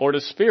Word or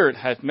the Spirit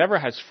never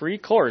has free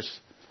course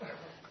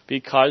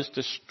because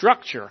the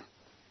structure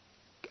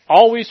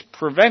always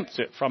prevents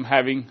it from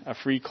having a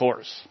free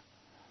course.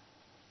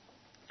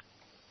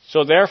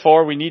 So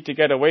therefore we need to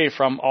get away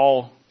from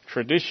all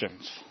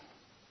traditions.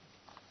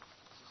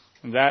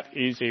 And that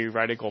is a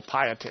radical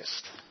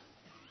pietist.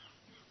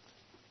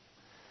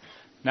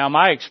 Now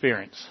my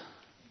experience.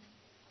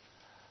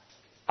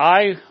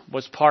 I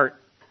was part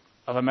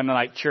of a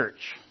Mennonite church.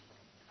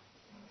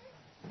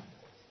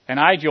 And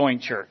I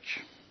joined church.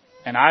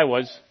 And I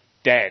was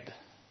dead.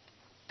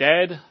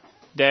 Dead.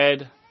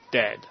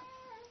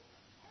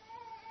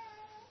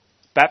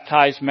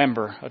 Baptized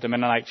member of the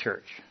Mennonite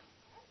church.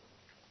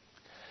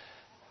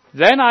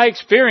 Then I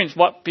experienced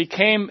what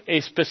became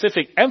a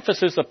specific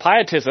emphasis of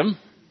pietism.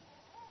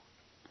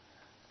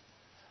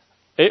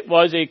 It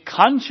was a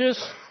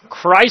conscious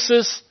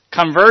crisis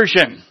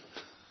conversion.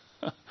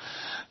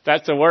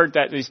 That's the word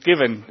that is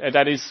given.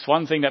 That is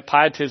one thing that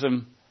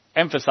pietism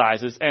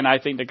emphasizes, and I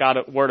think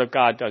the Word of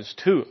God does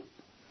too.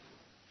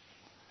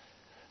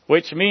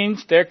 Which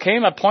means there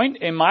came a point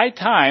in my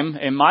time,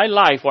 in my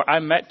life, where I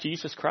met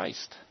Jesus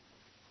Christ.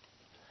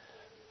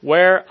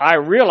 Where I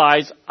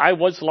realized I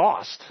was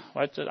lost.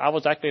 I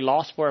was actually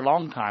lost for a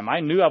long time.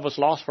 I knew I was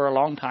lost for a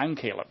long time,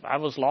 Caleb. I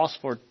was lost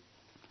for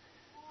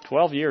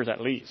 12 years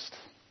at least.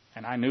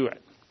 And I knew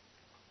it.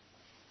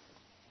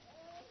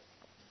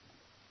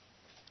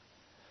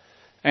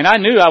 And I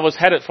knew I was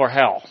headed for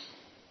hell.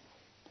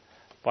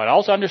 But I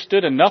also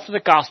understood enough of the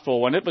gospel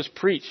when it was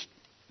preached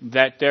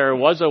that there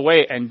was a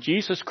way, and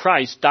Jesus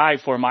Christ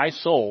died for my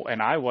soul,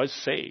 and I was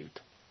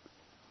saved.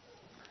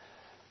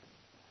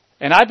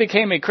 And I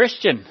became a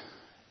Christian,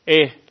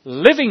 a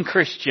living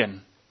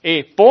Christian,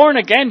 a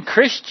born-again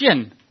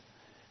Christian.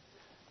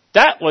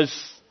 That was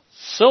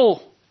so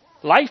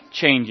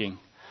life-changing.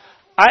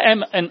 I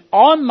am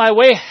on my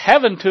way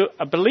heaven to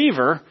a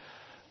believer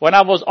when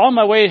I was on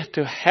my way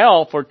to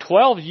hell for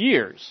 12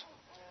 years.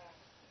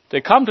 To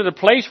come to the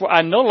place where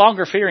I'm no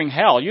longer fearing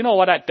hell. You know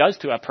what that does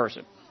to a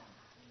person.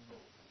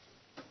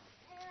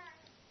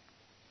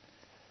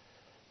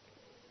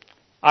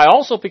 I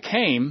also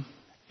became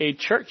a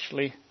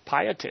churchly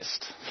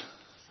pietist.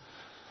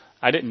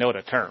 I didn't know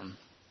the term.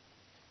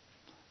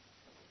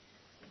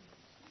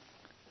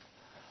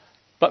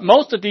 But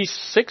most of these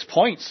 6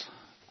 points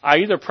I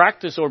either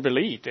practiced or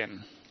believed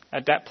in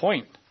at that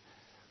point.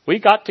 We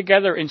got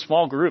together in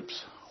small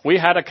groups. We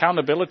had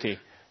accountability.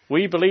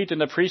 We believed in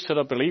the priesthood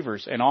of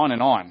believers, and on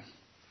and on.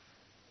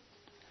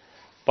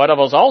 But I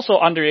was also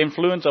under the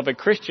influence of a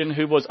Christian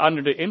who was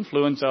under the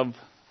influence of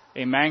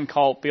a man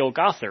called Bill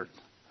Gothard.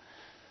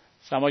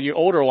 Some of you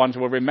older ones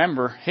will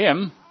remember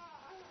him.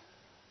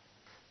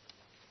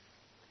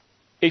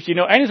 If you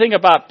know anything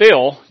about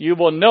Bill, you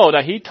will know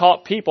that he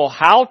taught people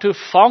how to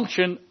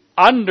function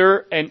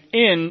under and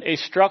in a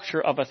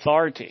structure of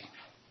authority.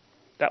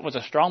 That was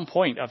a strong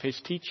point of his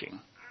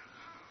teaching.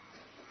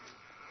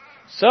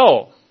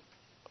 So,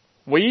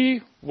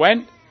 we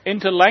went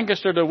into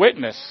Lancaster to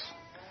witness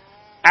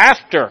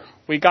after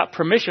we got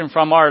permission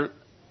from our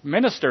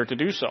minister to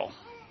do so.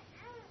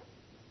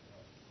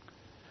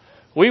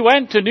 We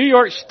went to New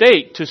York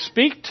State to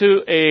speak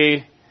to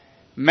a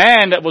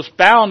man that was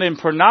bound in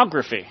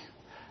pornography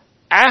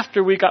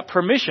after we got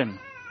permission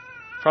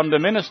from the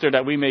minister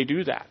that we may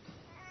do that.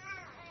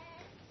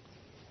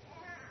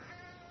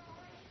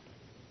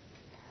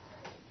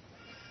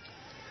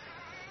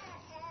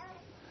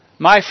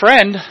 My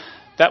friend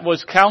that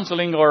was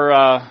counseling, or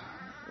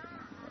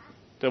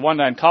the one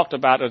that I talked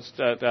about is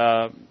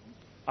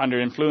under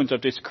influence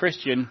of this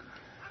Christian,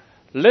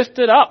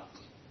 lifted up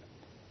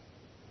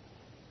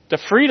the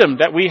freedom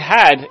that we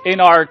had in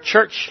our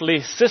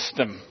churchly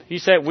system. He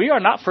said, we are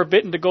not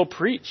forbidden to go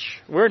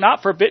preach. We're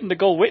not forbidden to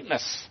go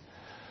witness.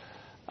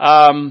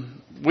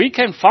 We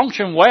can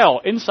function well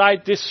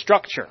inside this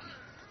structure.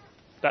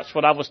 That's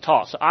what I was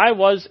taught. So I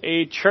was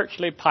a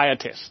churchly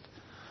pietist.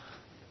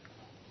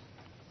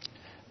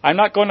 I'm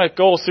not going to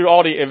go through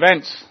all the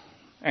events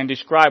and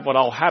describe what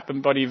all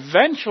happened, but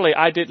eventually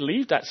I did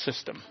leave that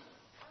system.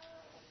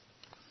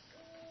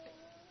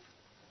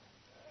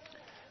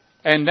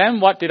 And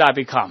then what did I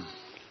become?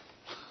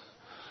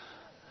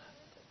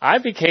 I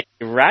became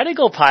a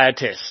radical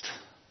pietist,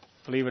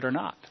 believe it or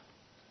not.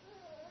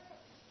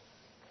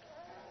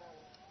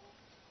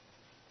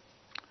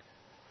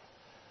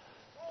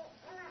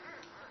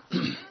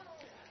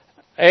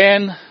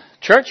 And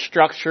church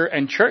structure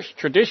and church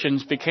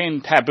traditions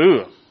became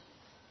taboo.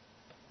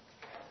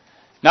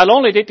 Not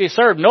only did they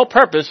serve no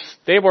purpose,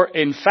 they were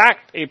in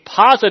fact a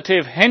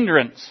positive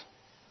hindrance.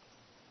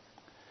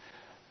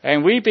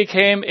 And we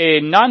became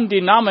a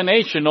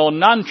non-denominational,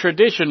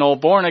 non-traditional,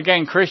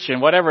 born-again Christian,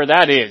 whatever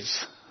that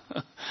is.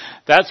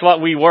 That's what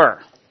we were.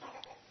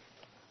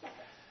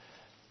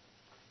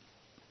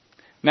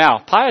 Now,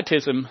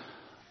 pietism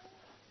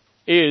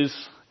is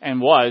and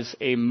was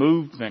a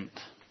movement.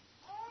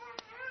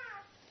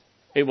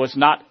 It was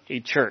not a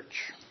church.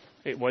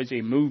 It was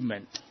a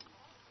movement.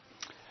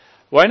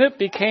 When it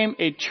became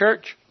a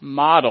church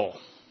model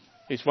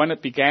is when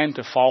it began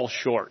to fall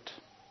short.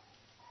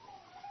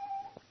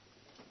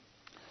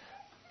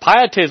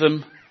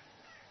 Pietism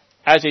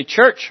as a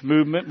church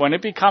movement, when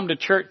it became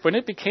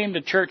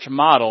the church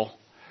model,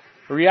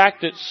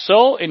 reacted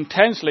so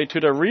intensely to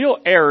the real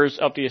errors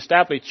of the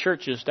established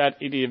churches that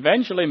it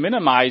eventually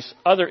minimized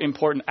other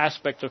important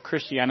aspects of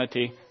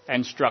Christianity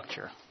and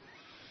structure.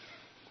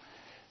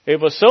 It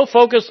was so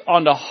focused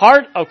on the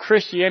heart of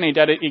Christianity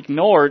that it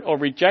ignored or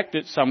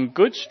rejected some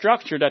good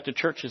structure that the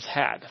churches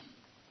had.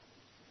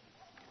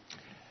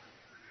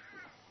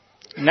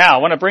 Now, I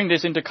want to bring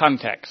this into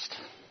context.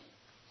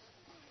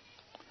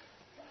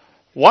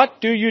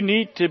 What do you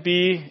need to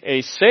be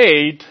a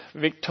saved,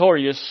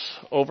 victorious,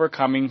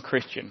 overcoming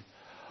Christian?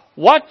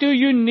 What do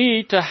you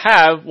need to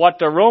have what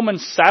the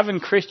Romans 7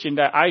 Christian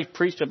that I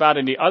preached about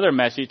in the other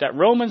message, that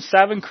Romans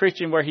 7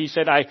 Christian where he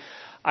said,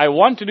 I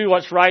want to do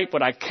what's right,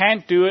 but I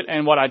can't do it,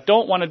 and what I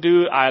don't want to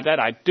do, that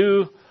I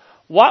do.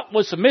 What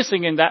was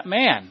missing in that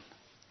man?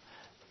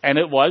 And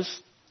it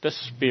was the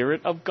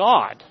Spirit of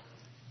God.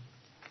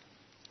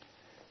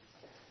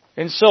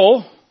 And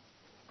so,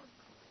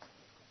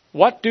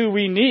 what do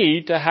we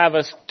need to have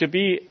us to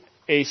be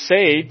a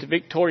saved,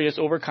 victorious,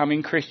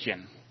 overcoming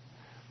Christian?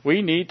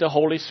 We need the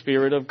Holy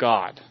Spirit of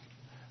God.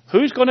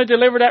 Who's going to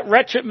deliver that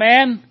wretched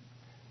man?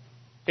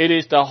 It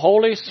is the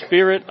Holy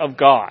Spirit of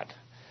God.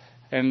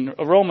 In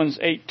Romans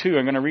 8:2,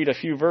 I'm going to read a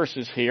few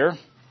verses here.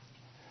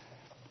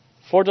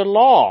 For the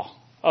law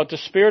of the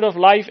Spirit of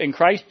life in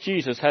Christ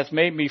Jesus has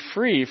made me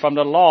free from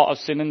the law of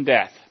sin and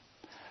death.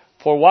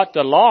 For what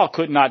the law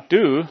could not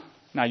do,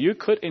 now you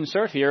could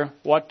insert here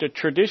what the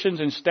traditions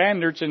and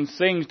standards and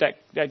things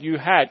that you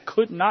had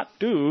could not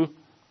do,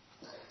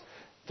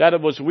 that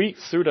it was weak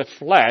through the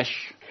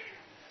flesh,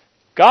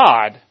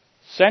 God,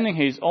 sending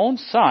his own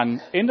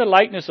Son in the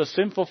likeness of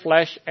sinful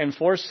flesh and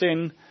for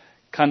sin,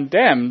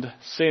 condemned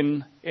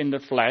sin in the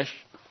flesh,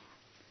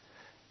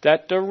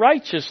 that the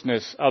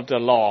righteousness of the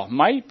law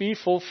might be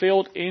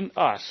fulfilled in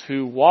us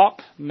who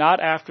walk not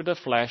after the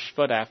flesh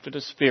but after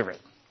the Spirit.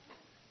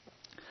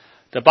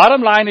 The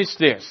bottom line is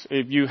this: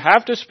 if you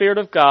have the Spirit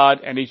of God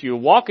and if you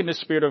walk in the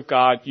Spirit of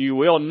God, you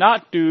will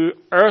not do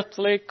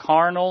earthly,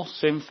 carnal,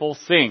 sinful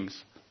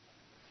things.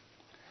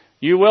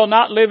 You will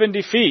not live in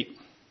defeat.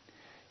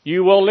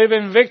 You will live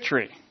in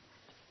victory.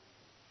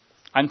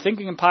 I'm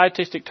thinking in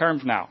pietistic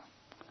terms now.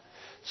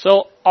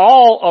 So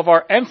all of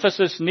our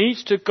emphasis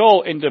needs to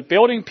go into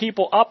building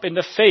people up in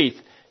the faith,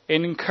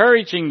 in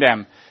encouraging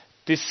them,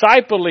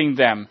 discipling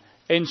them,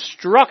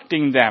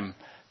 instructing them,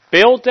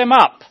 build them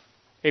up.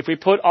 If we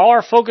put all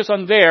our focus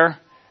on there,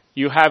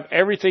 you have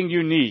everything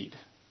you need.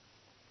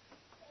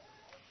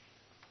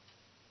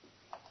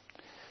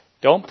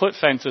 Don't put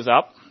fences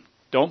up.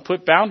 Don't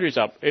put boundaries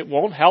up. It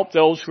won't help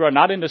those who are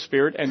not in the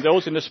Spirit, and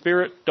those in the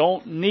Spirit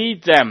don't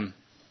need them.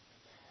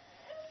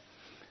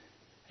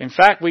 In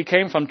fact, we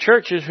came from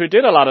churches who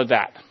did a lot of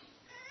that.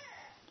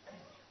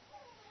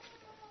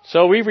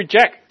 So we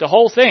reject the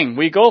whole thing.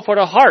 We go for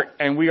the heart,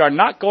 and we are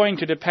not going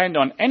to depend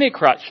on any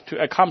crutch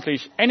to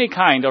accomplish any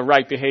kind of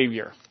right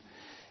behavior.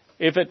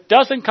 If it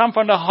doesn't come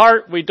from the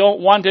heart, we don't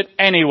want it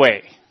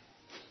anyway.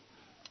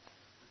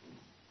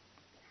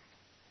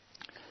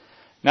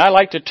 Now I'd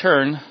like to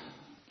turn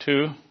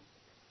to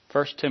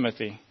 1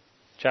 Timothy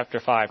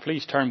chapter 5.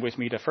 Please turn with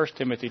me to 1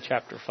 Timothy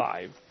chapter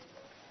 5.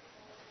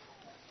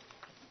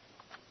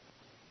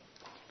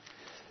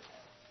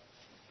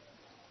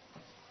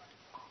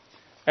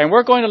 And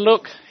we're going to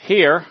look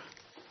here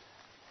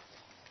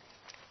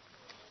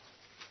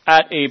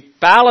at a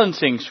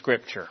balancing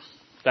scripture.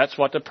 That's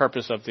what the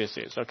purpose of this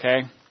is,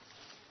 okay?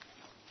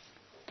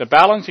 The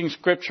balancing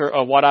scripture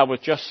of what I was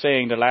just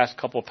saying the last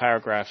couple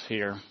paragraphs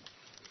here.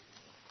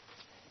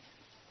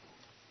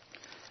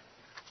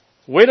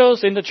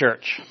 Widows in the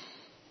church.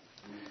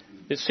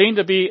 It seemed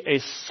to be a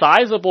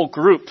sizable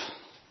group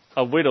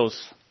of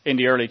widows in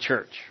the early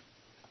church.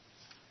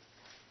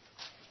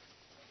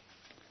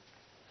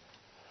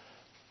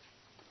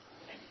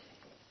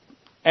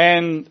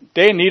 And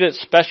they needed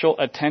special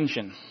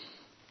attention.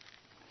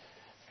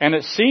 And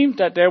it seemed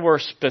that there were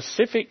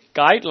specific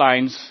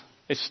guidelines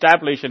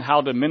established in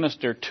how to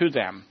minister to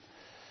them.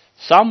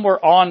 Some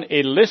were on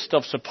a list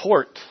of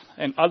support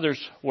and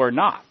others were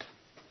not.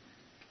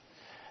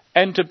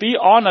 And to be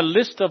on a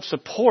list of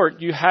support,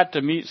 you had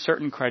to meet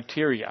certain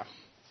criteria.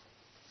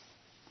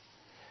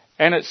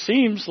 And it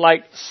seems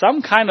like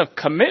some kind of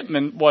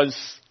commitment was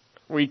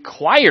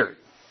required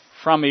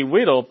from a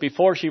widow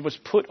before she was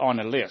put on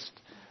a list.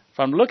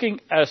 From looking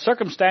at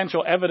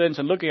circumstantial evidence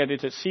and looking at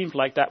it, it seems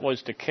like that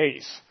was the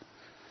case.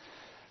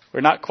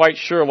 We're not quite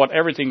sure what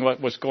everything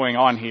was going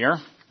on here.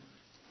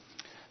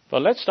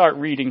 But let's start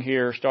reading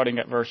here, starting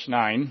at verse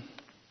 9.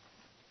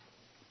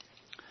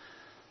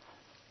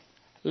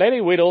 Let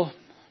a widow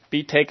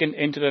be taken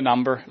into the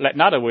number, let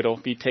not a widow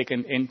be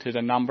taken into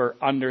the number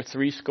under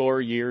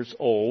 80 years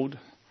old,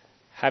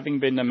 having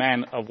been the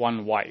man of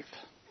one wife,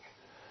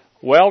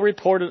 well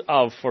reported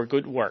of for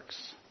good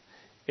works.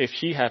 If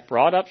she hath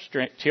brought up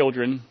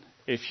children,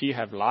 if she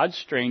have lodged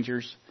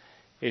strangers,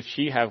 if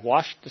she have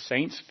washed the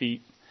saints'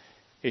 feet,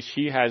 if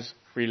she has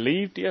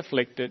relieved the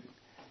afflicted,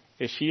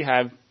 if she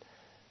have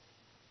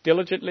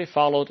diligently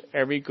followed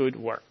every good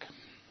work.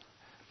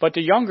 But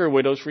the younger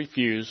widows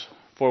refuse,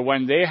 for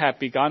when they have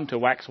begun to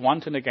wax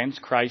wanton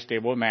against Christ, they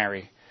will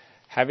marry,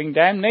 having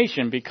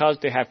damnation because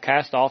they have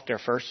cast off their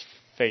first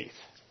faith.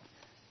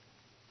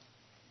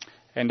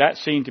 And that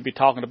seemed to be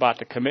talking about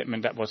the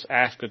commitment that was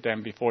asked of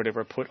them before they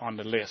were put on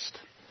the list.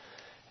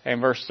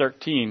 And verse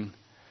 13,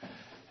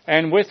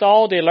 and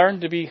withal they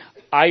learned to be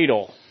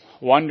idle,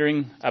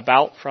 wandering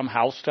about from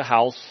house to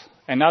house,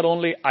 and not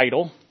only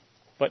idle,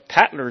 but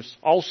tattlers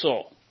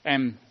also,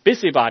 and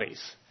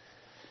busybodies,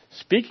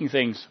 speaking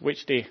things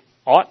which they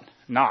ought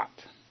not.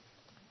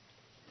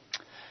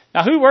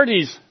 Now who were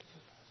these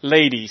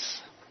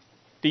ladies,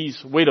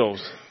 these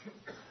widows?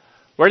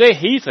 Were they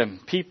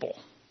heathen people?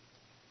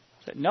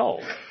 No,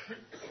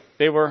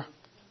 they were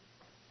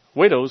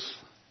widows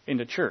in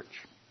the church.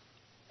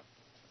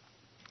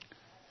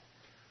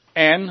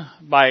 And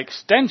by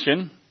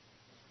extension,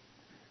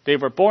 they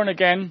were born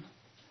again,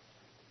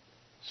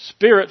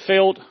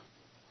 Spirit-filled,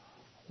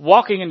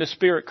 walking in the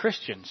Spirit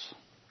Christians.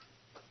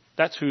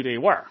 That's who they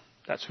were.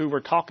 That's who we're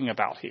talking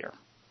about here.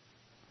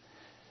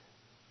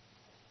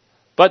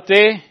 But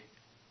they,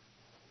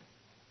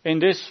 in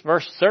this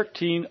verse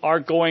 13, are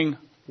going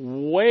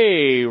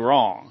way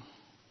wrong.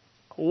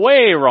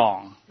 Way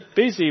wrong.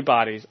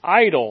 Busybodies,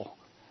 idle,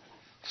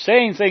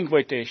 saying things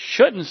which they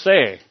shouldn't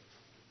say.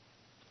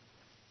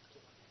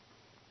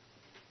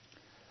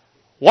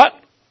 What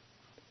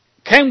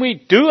can we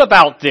do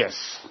about this?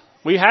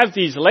 We have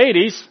these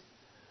ladies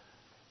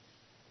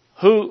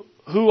who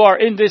are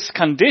in this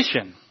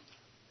condition.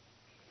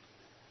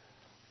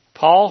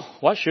 Paul,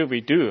 what should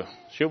we do?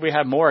 Should we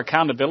have more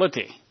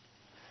accountability?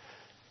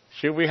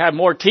 Should we have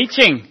more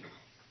teaching?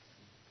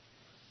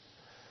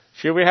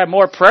 Should we have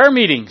more prayer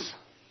meetings?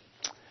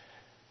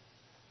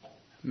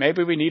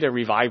 Maybe we need a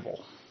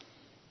revival.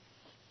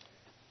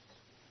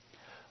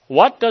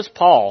 What does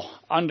Paul,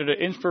 under the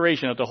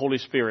inspiration of the Holy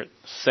Spirit,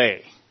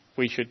 say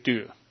we should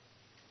do?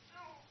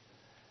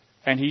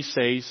 And he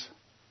says,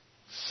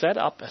 set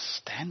up a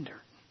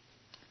standard.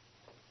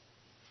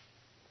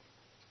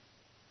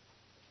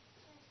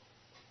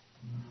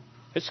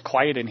 It's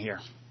quiet in here.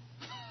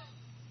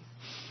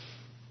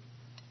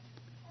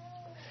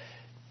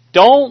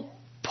 Don't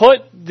put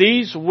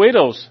these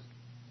widows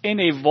in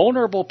a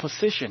vulnerable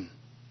position.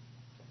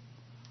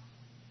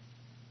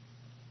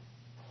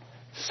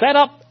 Set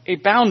up a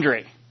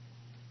boundary,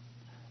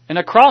 an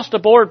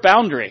across-the-board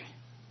boundary.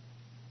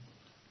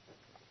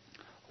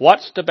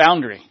 What's the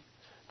boundary?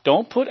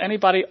 Don't put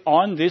anybody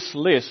on this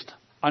list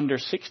under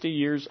 60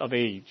 years of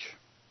age.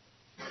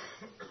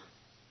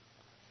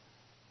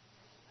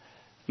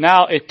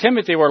 Now, if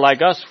Timothy were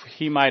like us,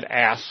 he might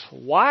ask,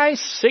 why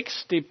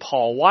 60,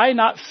 Paul? Why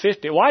not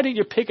 50? Why did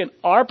you pick an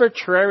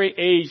arbitrary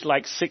age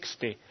like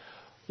 60?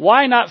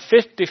 Why not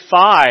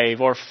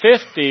 55 or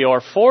 50 or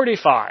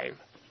 45?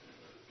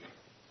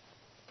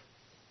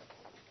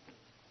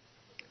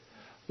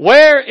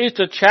 Where is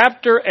the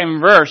chapter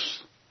and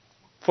verse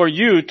for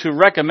you to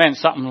recommend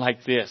something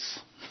like this?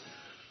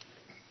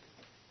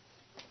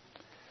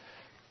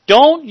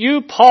 Don't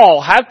you,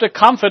 Paul, have the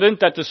confidence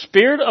that the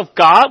Spirit of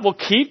God will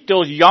keep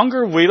those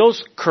younger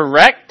widows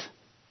correct?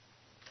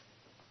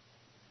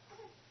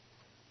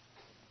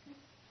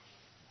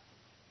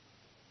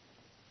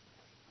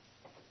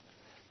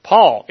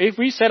 Paul, if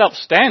we set up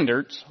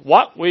standards,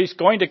 what is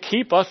going to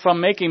keep us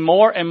from making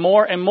more and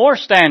more and more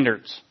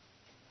standards?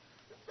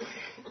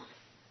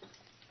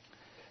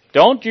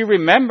 Don't you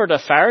remember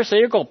the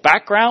Pharisaical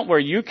background where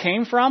you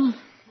came from?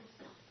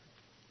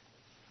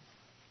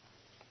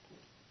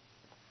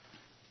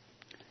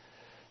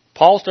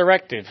 Paul's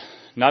directive,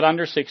 not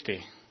under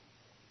 60.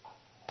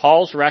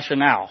 Paul's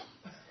rationale.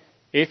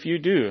 If you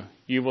do,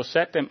 you will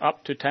set them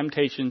up to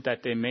temptation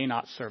that they may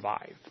not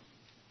survive.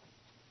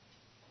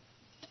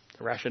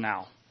 The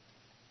rationale.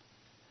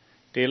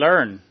 They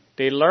learn.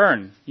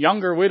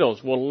 Younger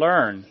widows will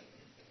learn.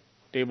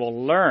 They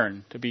will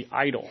learn to be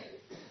idle.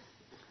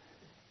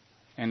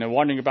 And they're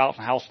wandering about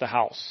from house to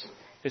house.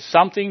 It's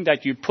something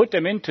that you put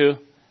them into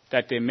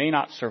that they may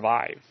not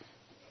survive.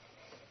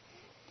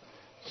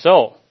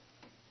 So,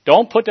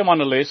 don't put them on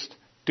the list.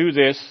 Do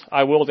this.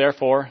 I will,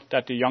 therefore,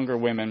 that the younger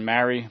women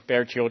marry,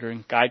 bear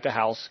children, guide the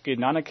house, give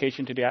none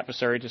occasion to the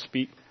adversary to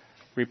speak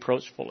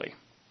reproachfully.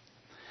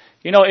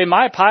 You know, in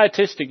my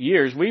pietistic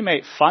years, we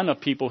made fun of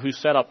people who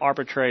set up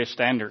arbitrary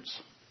standards.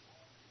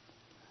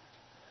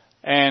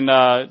 And,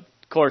 of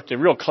course, the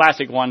real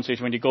classic ones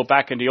is when you go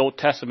back in the Old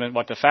Testament,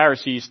 what the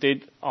Pharisees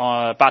did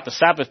about the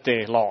Sabbath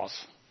day laws.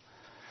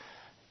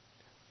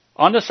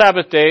 On the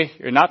Sabbath day,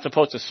 you're not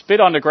supposed to spit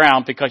on the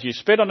ground, because you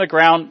spit on the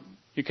ground,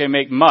 you can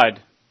make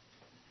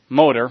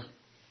mortar.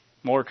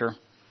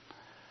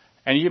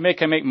 And you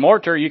can make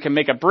mortar, you can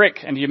make a brick.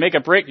 And you make a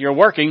brick, you're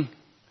working.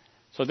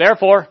 So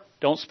therefore,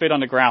 don't spit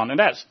on the ground. And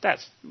that's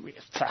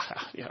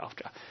you know,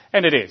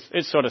 and it is.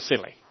 It's sort of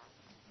silly.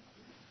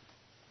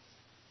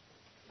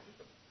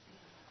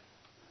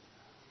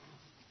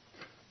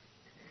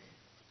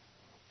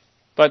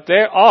 But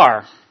there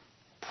are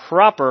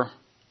proper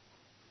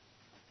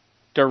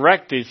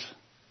directives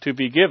to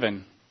be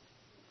given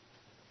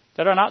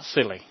that are not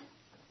silly.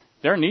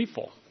 They're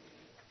needful.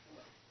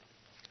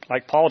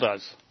 Like Paul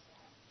does.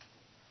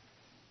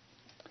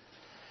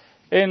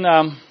 In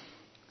 1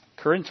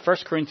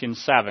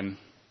 Corinthians 7,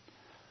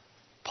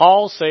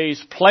 Paul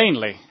says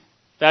plainly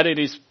that it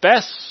is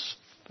best,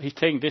 he's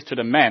taking this to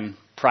the men,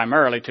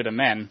 primarily to the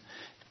men,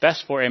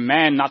 best for a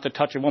man not to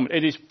touch a woman.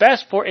 It is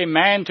best for a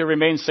man to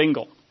remain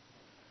single.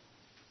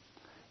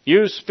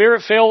 You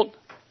Spirit-filled,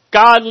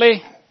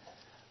 godly,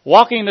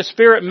 walking in the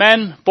Spirit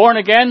men, born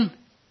again,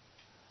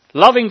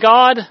 loving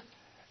God,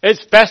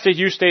 it's best that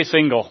you stay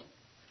single.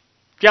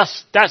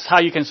 Just, that's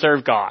how you can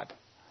serve God.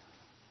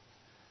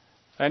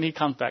 And he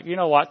comes back. You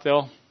know what,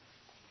 though?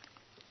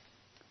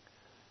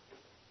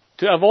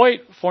 To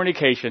avoid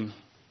fornication,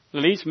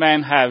 let each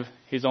man have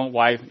his own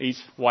wife, each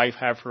wife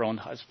have her own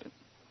husband.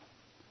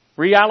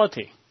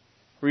 Reality.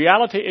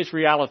 Reality is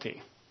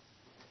reality.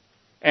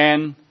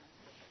 And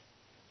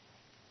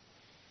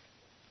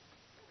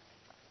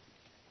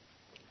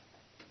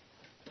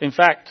In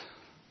fact,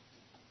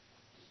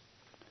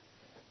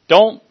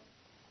 don't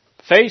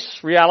face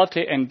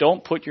reality and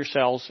don't put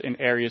yourselves in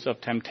areas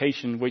of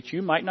temptation which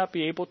you might not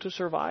be able to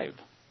survive.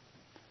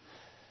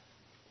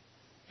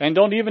 And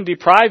don't even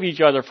deprive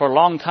each other for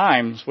long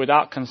times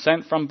without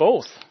consent from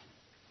both.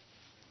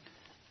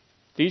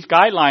 These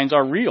guidelines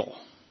are real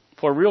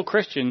for real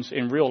Christians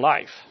in real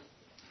life.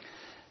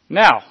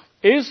 Now,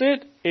 is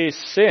it a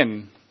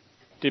sin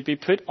to be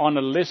put on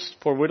a list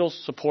for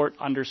widows support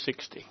under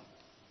 60?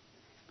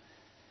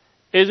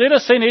 Is it a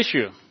sin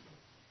issue?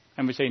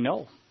 And we say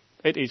no,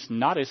 it is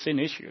not a sin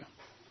issue.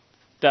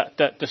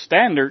 The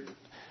standard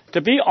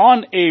to be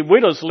on a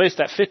widow's list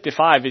at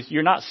 55 is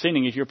you're not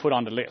sinning if you're put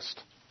on the list.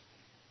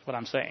 That's what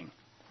I'm saying.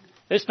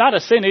 It's not a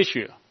sin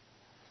issue.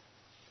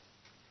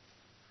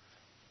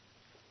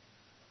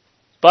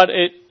 But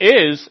it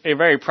is a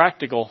very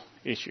practical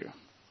issue.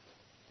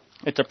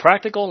 It's a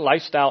practical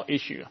lifestyle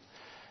issue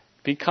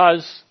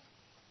because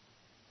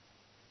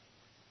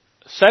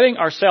setting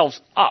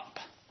ourselves up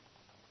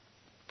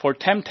for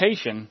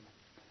temptation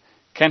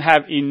can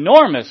have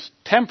enormous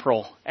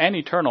temporal and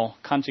eternal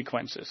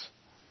consequences.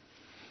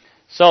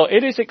 So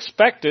it is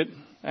expected,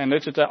 and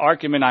this is the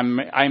argument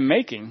I'm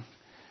making,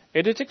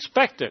 it is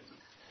expected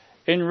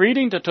in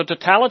reading the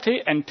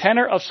totality and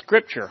tenor of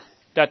Scripture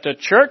that the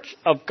Church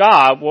of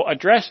God will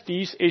address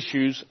these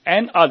issues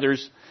and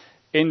others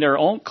in their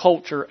own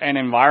culture and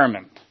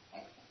environment.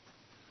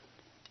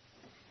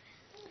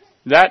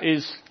 That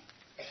is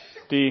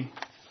the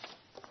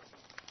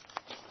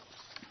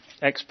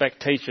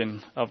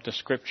expectation of the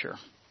Scripture.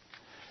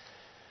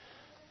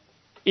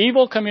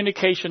 Evil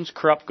communications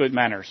corrupt good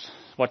manners,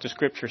 what the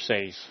Scripture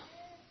says.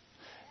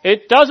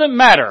 It doesn't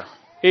matter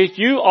if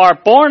you are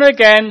born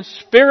again,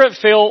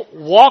 Spirit-filled,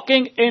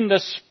 walking in the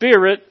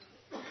Spirit,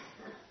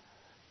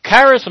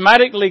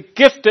 charismatically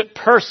gifted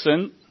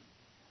person,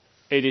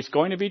 it is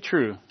going to be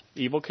true.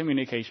 Evil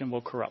communication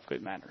will corrupt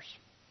good manners.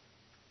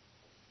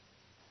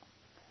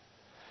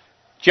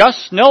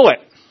 Just know it,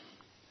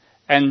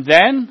 and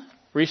then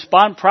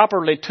respond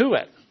properly to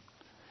it.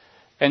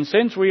 And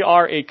since we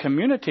are a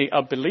community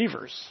of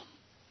believers,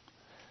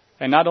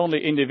 and not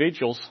only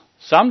individuals,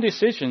 some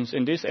decisions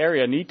in this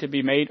area need to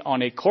be made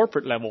on a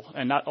corporate level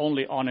and not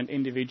only on an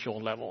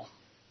individual level.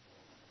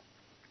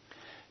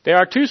 There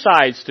are two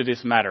sides to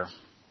this matter.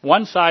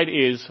 One side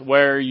is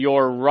where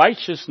your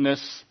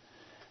righteousness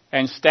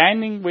and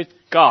standing with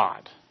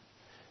God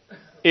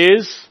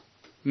is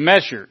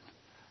measured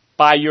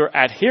by your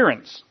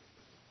adherence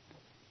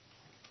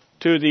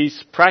to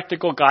these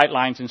practical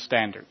guidelines and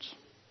standards.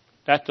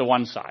 That's the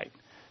one side.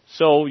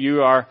 So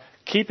you are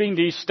keeping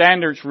these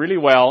standards really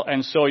well,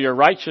 and so your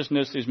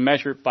righteousness is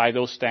measured by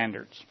those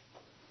standards.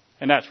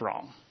 And that's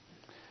wrong.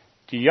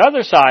 The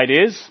other side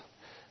is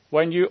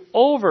when you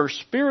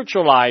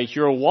over-spiritualize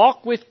your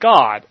walk with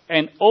God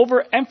and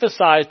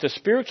overemphasize the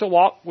spiritual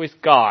walk with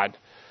God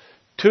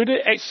to the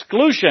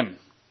exclusion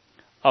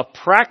of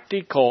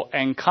practical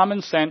and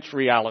common sense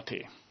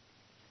reality.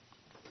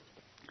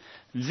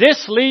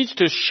 This leads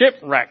to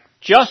shipwreck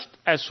just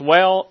as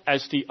well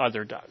as the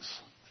other does.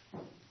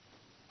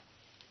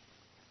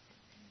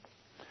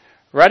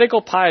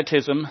 Radical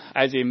pietism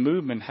as a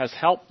movement has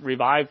helped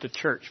revive the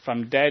church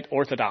from dead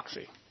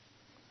orthodoxy.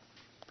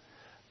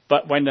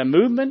 But when the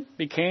movement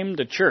became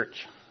the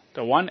church,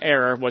 the one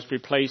error was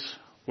replaced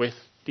with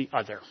the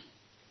other.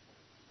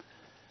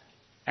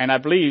 And I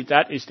believe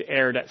that is the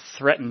error that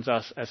threatens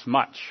us as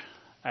much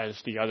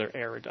as the other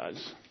error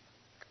does.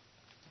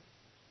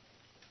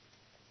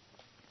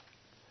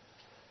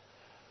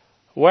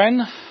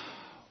 When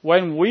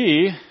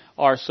we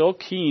are so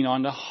keen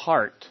on the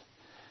heart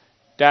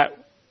that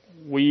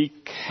we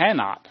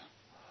cannot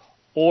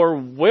or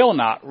will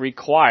not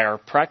require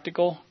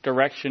practical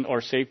direction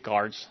or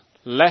safeguards,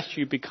 lest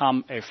you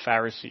become a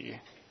Pharisee,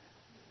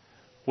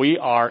 we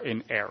are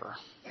in error.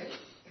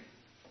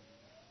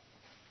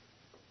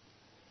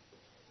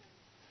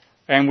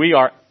 And we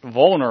are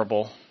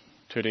vulnerable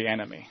to the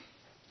enemy.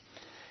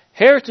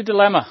 Here's the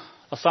dilemma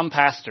of some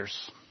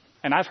pastors,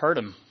 and I've heard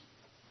them.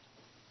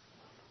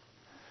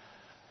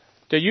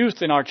 The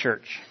youth in our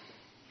church.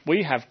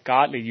 We have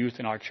godly youth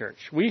in our church.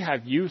 We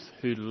have youth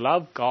who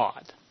love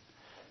God,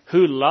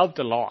 who love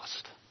the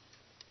lost.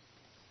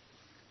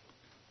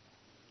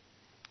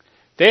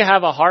 They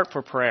have a heart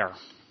for prayer.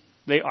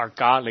 They are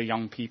godly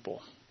young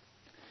people.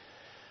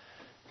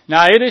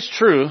 Now, it is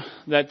true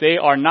that they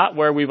are not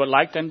where we would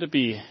like them to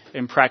be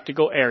in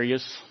practical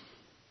areas.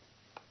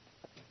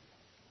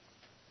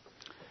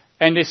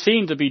 And they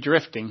seem to be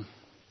drifting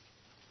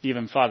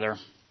even further.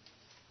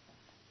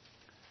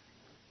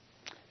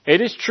 It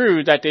is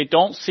true that they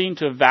don't seem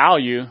to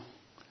value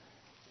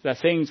the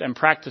things and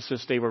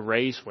practices they were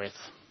raised with.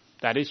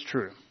 That is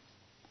true.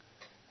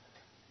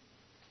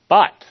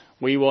 But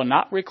we will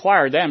not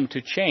require them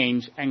to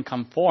change and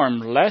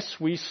conform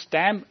lest we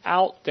stamp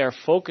out their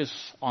focus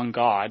on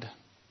God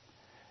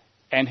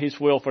and His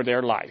will for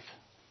their life.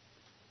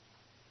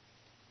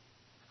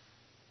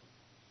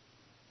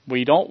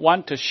 We don't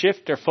want to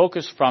shift their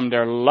focus from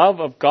their love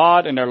of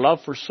God and their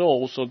love for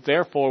souls, so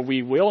therefore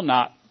we will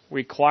not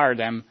require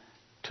them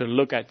to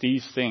look at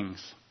these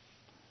things,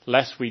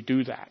 lest we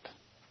do that.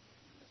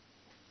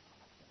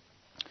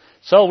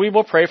 So we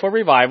will pray for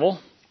revival.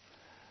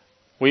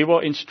 We will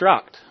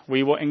instruct.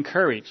 We will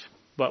encourage.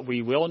 But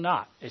we will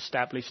not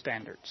establish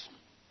standards.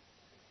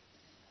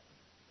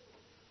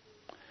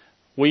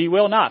 We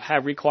will not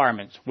have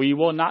requirements. We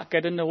will not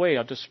get in the way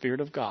of the Spirit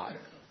of God.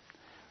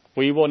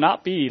 We will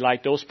not be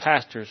like those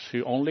pastors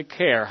who only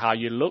care how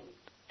you look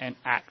and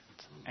act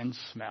and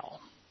smell.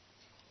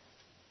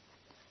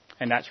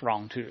 And that's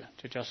wrong too,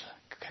 to just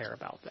care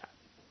about that.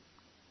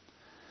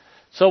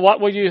 So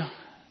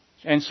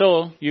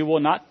so you will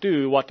not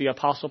do what the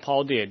Apostle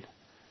Paul did.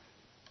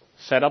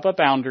 Set up a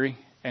boundary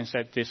and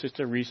said, this is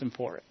the reason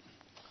for it.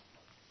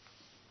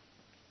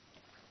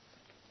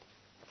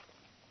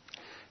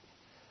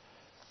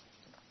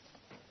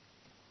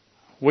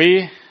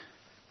 We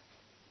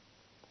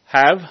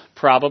have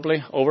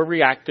probably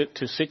overreacted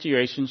to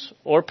situations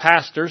or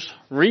pastors,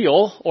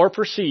 real or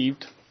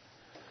perceived,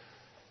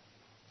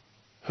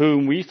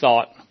 whom we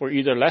thought were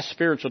either less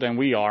spiritual than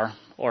we are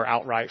or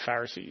outright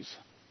Pharisees.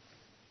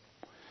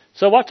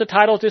 So what's the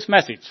title of this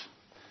message?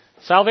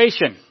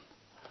 Salvation.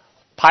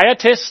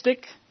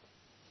 Pietistic,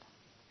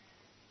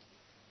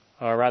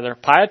 or rather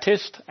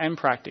pietist and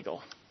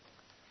practical.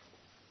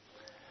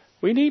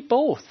 We need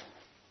both.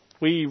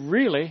 We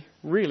really,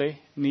 really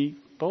need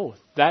both.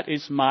 That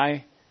is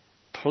my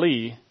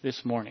plea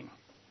this morning.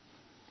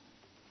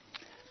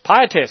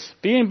 Pietist,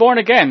 being born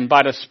again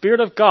by the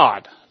Spirit of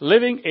God,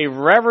 living a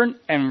reverent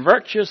and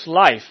virtuous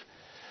life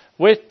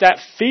with that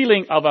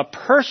feeling of a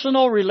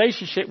personal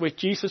relationship with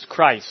Jesus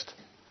Christ.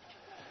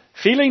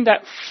 Feeling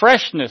that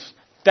freshness,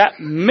 that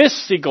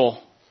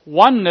mystical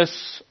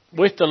oneness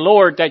with the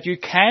Lord that you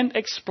can't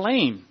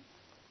explain.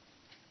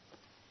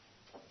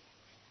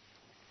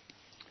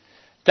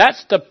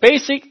 That's the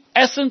basic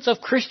essence of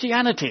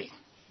Christianity.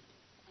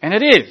 And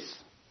it is.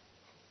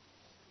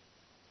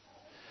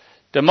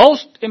 The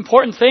most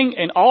important thing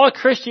in all of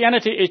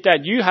Christianity is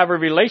that you have a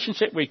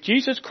relationship with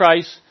Jesus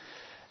Christ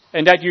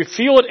and that you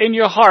feel it in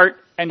your heart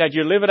and that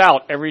you live it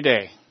out every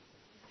day.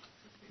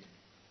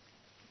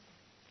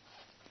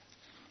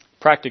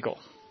 Practical.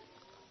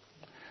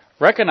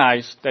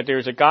 Recognize that there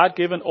is a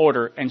God-given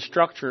order and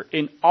structure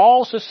in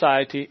all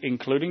society,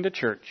 including the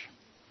church.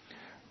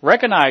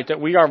 Recognize that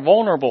we are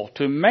vulnerable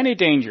to many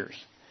dangers.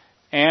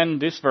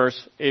 And this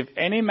verse, if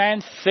any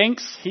man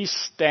thinks he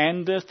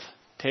standeth,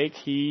 take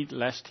heed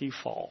lest he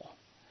fall.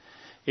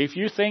 If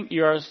you think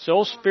you are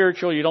so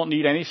spiritual you don't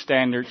need any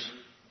standards,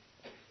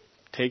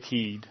 take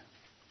heed.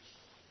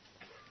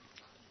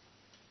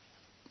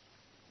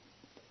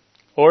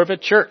 Or if a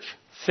church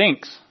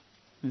thinks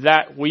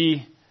that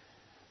we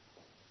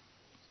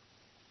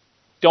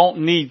don't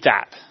need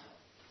that,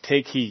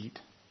 take heed.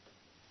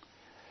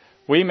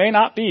 We may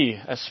not be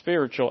as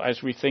spiritual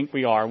as we think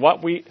we are.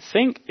 What we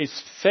think is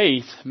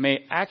faith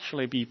may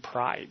actually be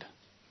pride.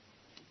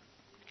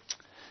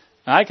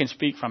 And I can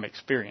speak from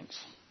experience,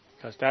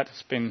 because that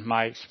has been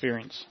my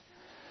experience.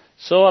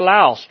 So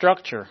allow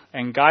structure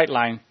and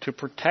guideline to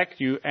protect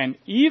you and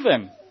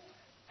even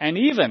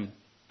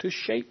to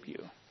shape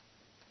you.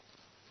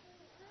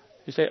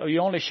 You say, oh, you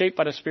only shaped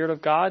by the Spirit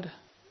of God?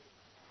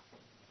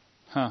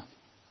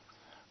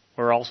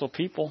 We're also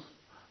people.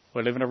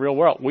 We live in a real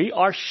world. We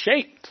are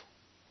shaped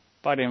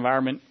by the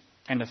environment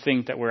and the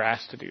things that we're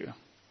asked to do.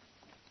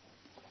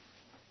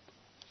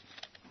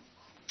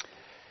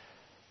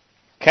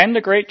 Can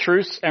the great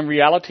truths and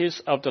realities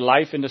of the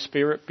life in the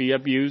Spirit be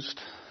abused?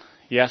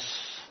 Yes,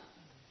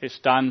 it's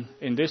done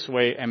in this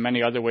way and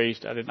many other ways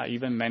that I did not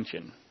even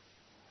mention.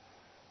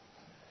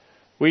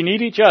 We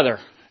need each other,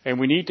 and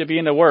we need to be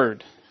in the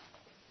Word.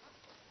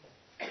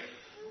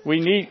 We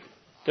need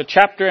the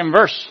chapter and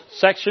verse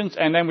sections,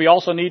 and then we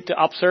also need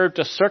to observe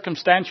the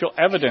circumstantial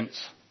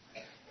evidence,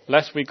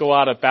 lest we go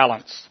out of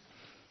balance.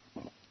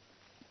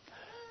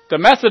 The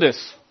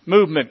Methodist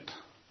movement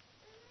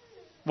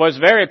was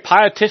very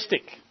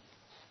pietistic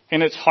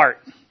in its heart.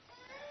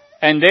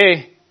 And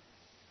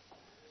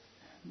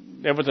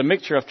there was a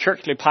mixture of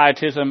churchly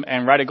pietism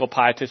and radical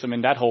pietism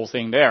in that whole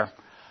thing there.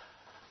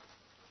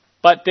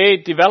 But they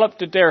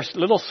developed their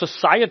little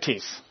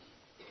societies.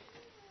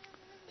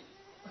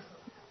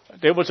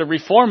 There was a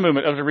reform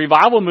movement, there was a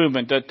revival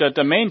movement.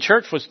 The main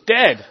church was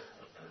dead.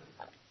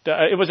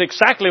 It was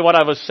exactly what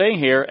I was saying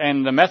here,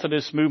 and the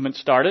Methodist movement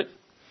started.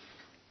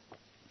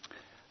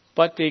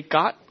 But they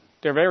got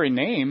their very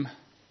name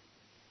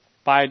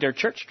by their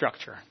church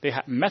structure. They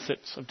had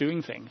methods of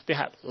doing things. They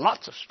had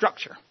lots of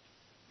structure.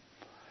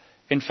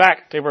 In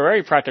fact, they were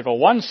very practical.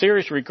 One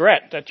serious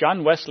regret that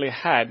John Wesley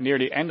had near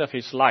the end of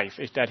his life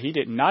is that he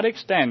did not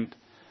extend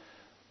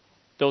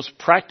those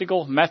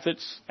practical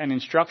methods and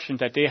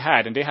instructions that they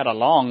had, and they had a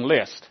long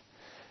list,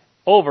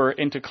 over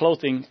into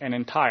clothing and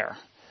attire.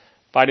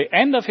 By the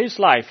end of his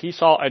life, he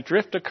saw a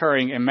drift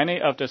occurring in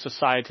many of the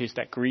societies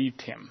that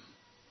grieved him.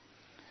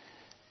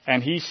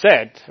 And he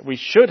said we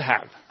should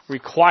have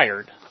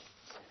required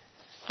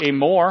a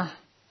more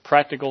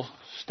practical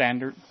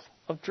standard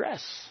of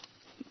dress.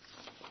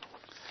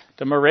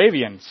 The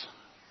Moravians,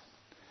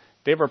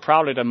 They were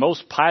probably the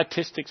most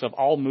pietistic of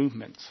all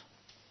movements.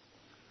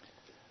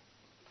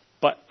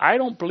 But I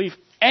don't believe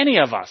any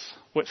of us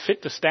would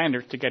fit the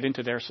standard to get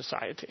into their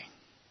society.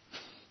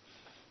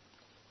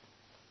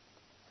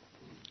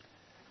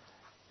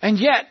 And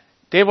yet,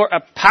 they were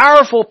a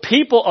powerful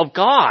people of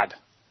God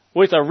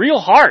with a real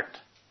heart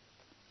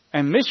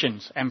and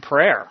missions and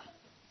prayer.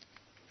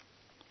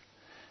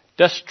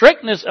 The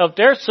strictness of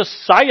their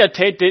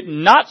society did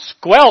not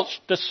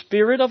squelch the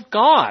Spirit of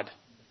God.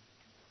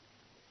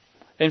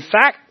 In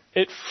fact,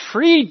 it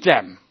freed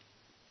them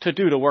to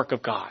do the work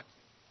of God.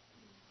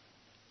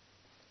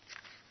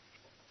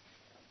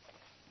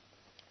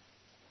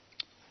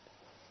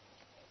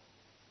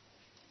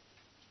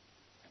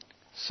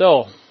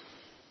 So,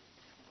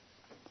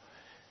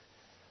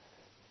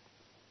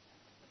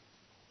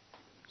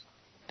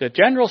 the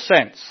general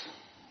sense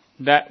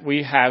that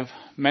we have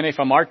many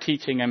from our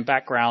teaching and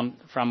background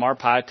from our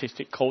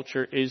pietistic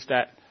culture is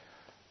that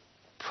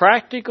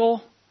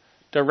practical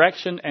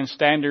direction and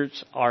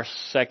standards are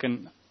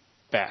second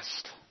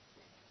best.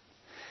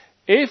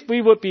 If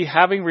we would be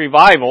having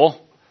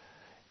revival,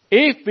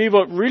 if we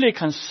would really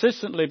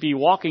consistently be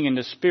walking in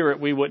the Spirit,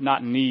 we would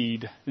not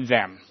need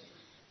them.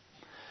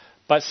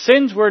 But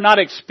since we're not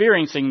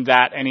experiencing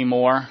that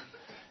anymore,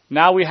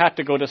 now we have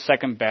to go to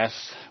second best.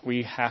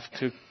 We have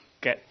to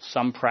get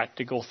some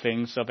practical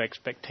things of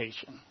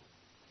expectation.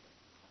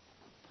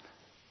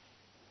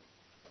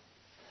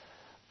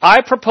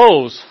 I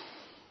propose,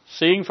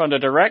 seeing from the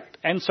direct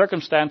and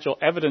circumstantial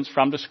evidence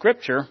from the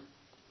Scripture,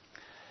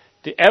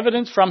 the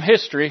evidence from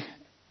history,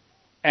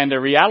 and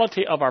the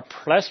reality of our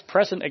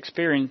present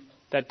experience,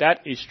 that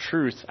is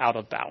truth out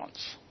of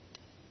balance.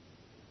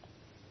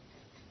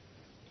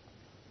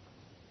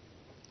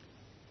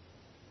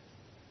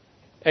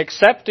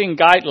 Accepting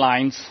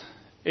guidelines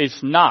is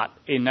not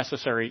a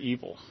necessary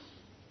evil.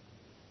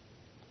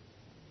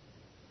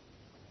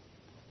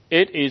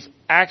 It is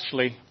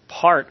actually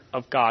part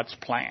of God's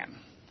plan.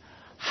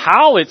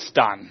 How it's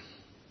done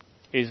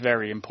is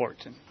very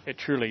important. It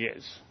truly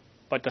is.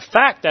 But the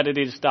fact that it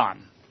is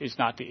done is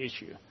not the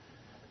issue.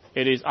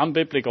 It is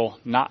unbiblical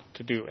not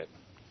to do it.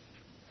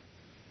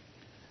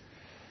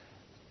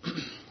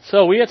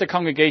 So we as a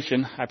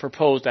congregation, I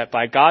propose that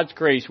by God's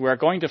grace, we are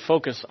going to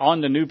focus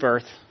on the new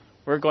birth.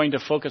 We're going to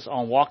focus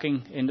on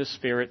walking in the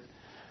Spirit,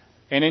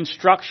 in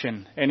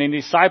instruction, and in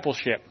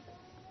discipleship.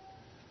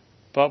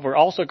 But we're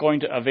also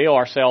going to avail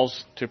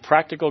ourselves to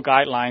practical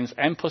guidelines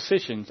and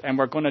positions. And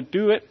we're going to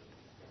do it,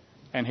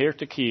 and here's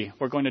the key,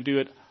 we're going to do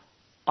it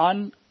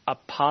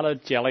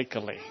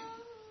unapologetically.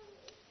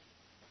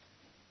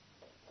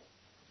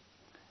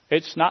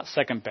 It's not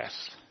second best.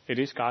 It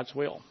is God's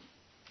will.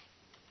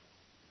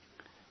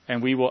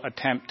 And we will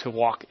attempt to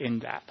walk in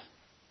that.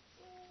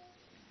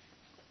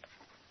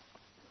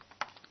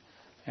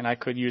 And I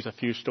could use a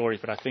few stories,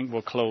 but I think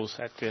we'll close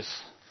at this.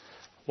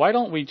 Why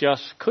don't we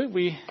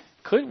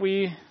could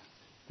we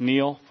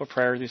kneel for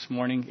prayer this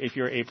morning? If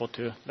you're able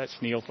to, let's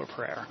kneel for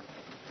prayer.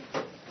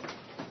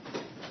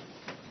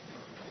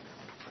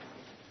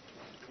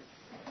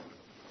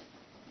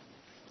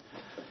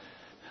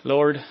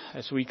 Lord,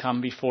 as we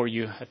come before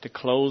you at the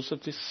close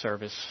of this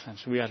service, as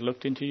we have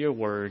looked into your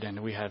word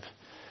and we have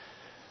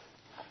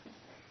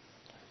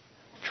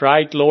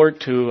tried,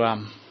 Lord,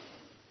 to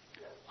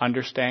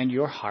understand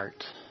your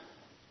heart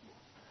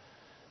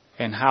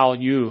and how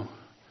you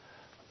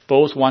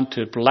both want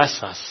to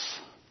bless us,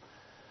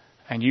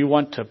 and you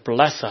want to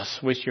bless us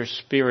with your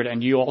Spirit,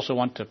 and you also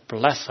want to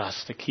bless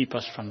us to keep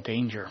us from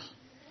danger.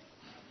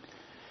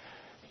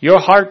 Your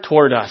heart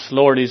toward us,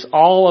 Lord, is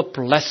all a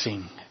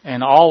blessing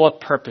and all a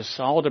purpose,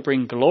 all to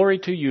bring glory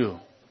to you.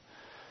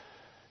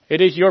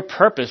 It is your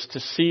purpose to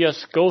see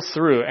us go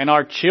through, and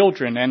our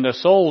children and the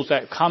souls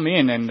that come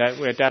in and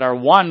that are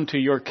won to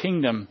your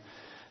kingdom,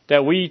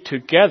 that we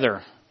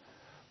together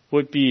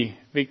would be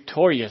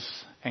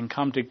victorious and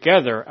come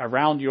together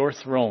around your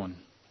throne.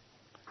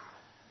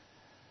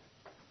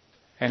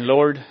 And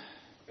Lord,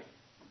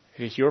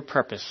 it is your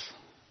purpose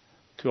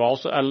to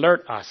also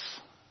alert us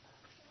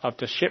of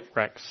the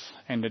shipwrecks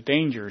and the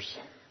dangers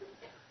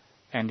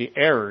and the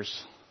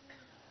errors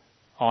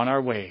on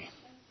our way.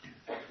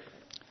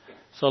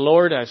 So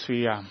Lord, as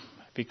we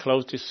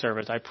close this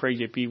service, I pray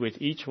you be with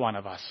each one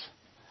of us.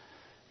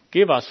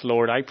 Give us,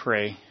 Lord, I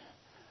pray,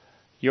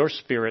 your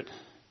Spirit,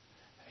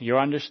 your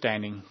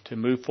understanding to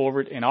move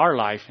forward in our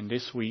life in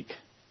this week,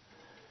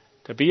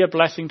 to be a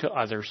blessing to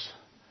others,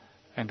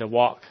 and to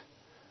walk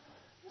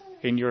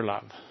in your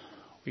love.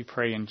 We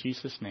pray in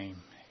Jesus'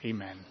 name.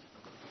 Amen.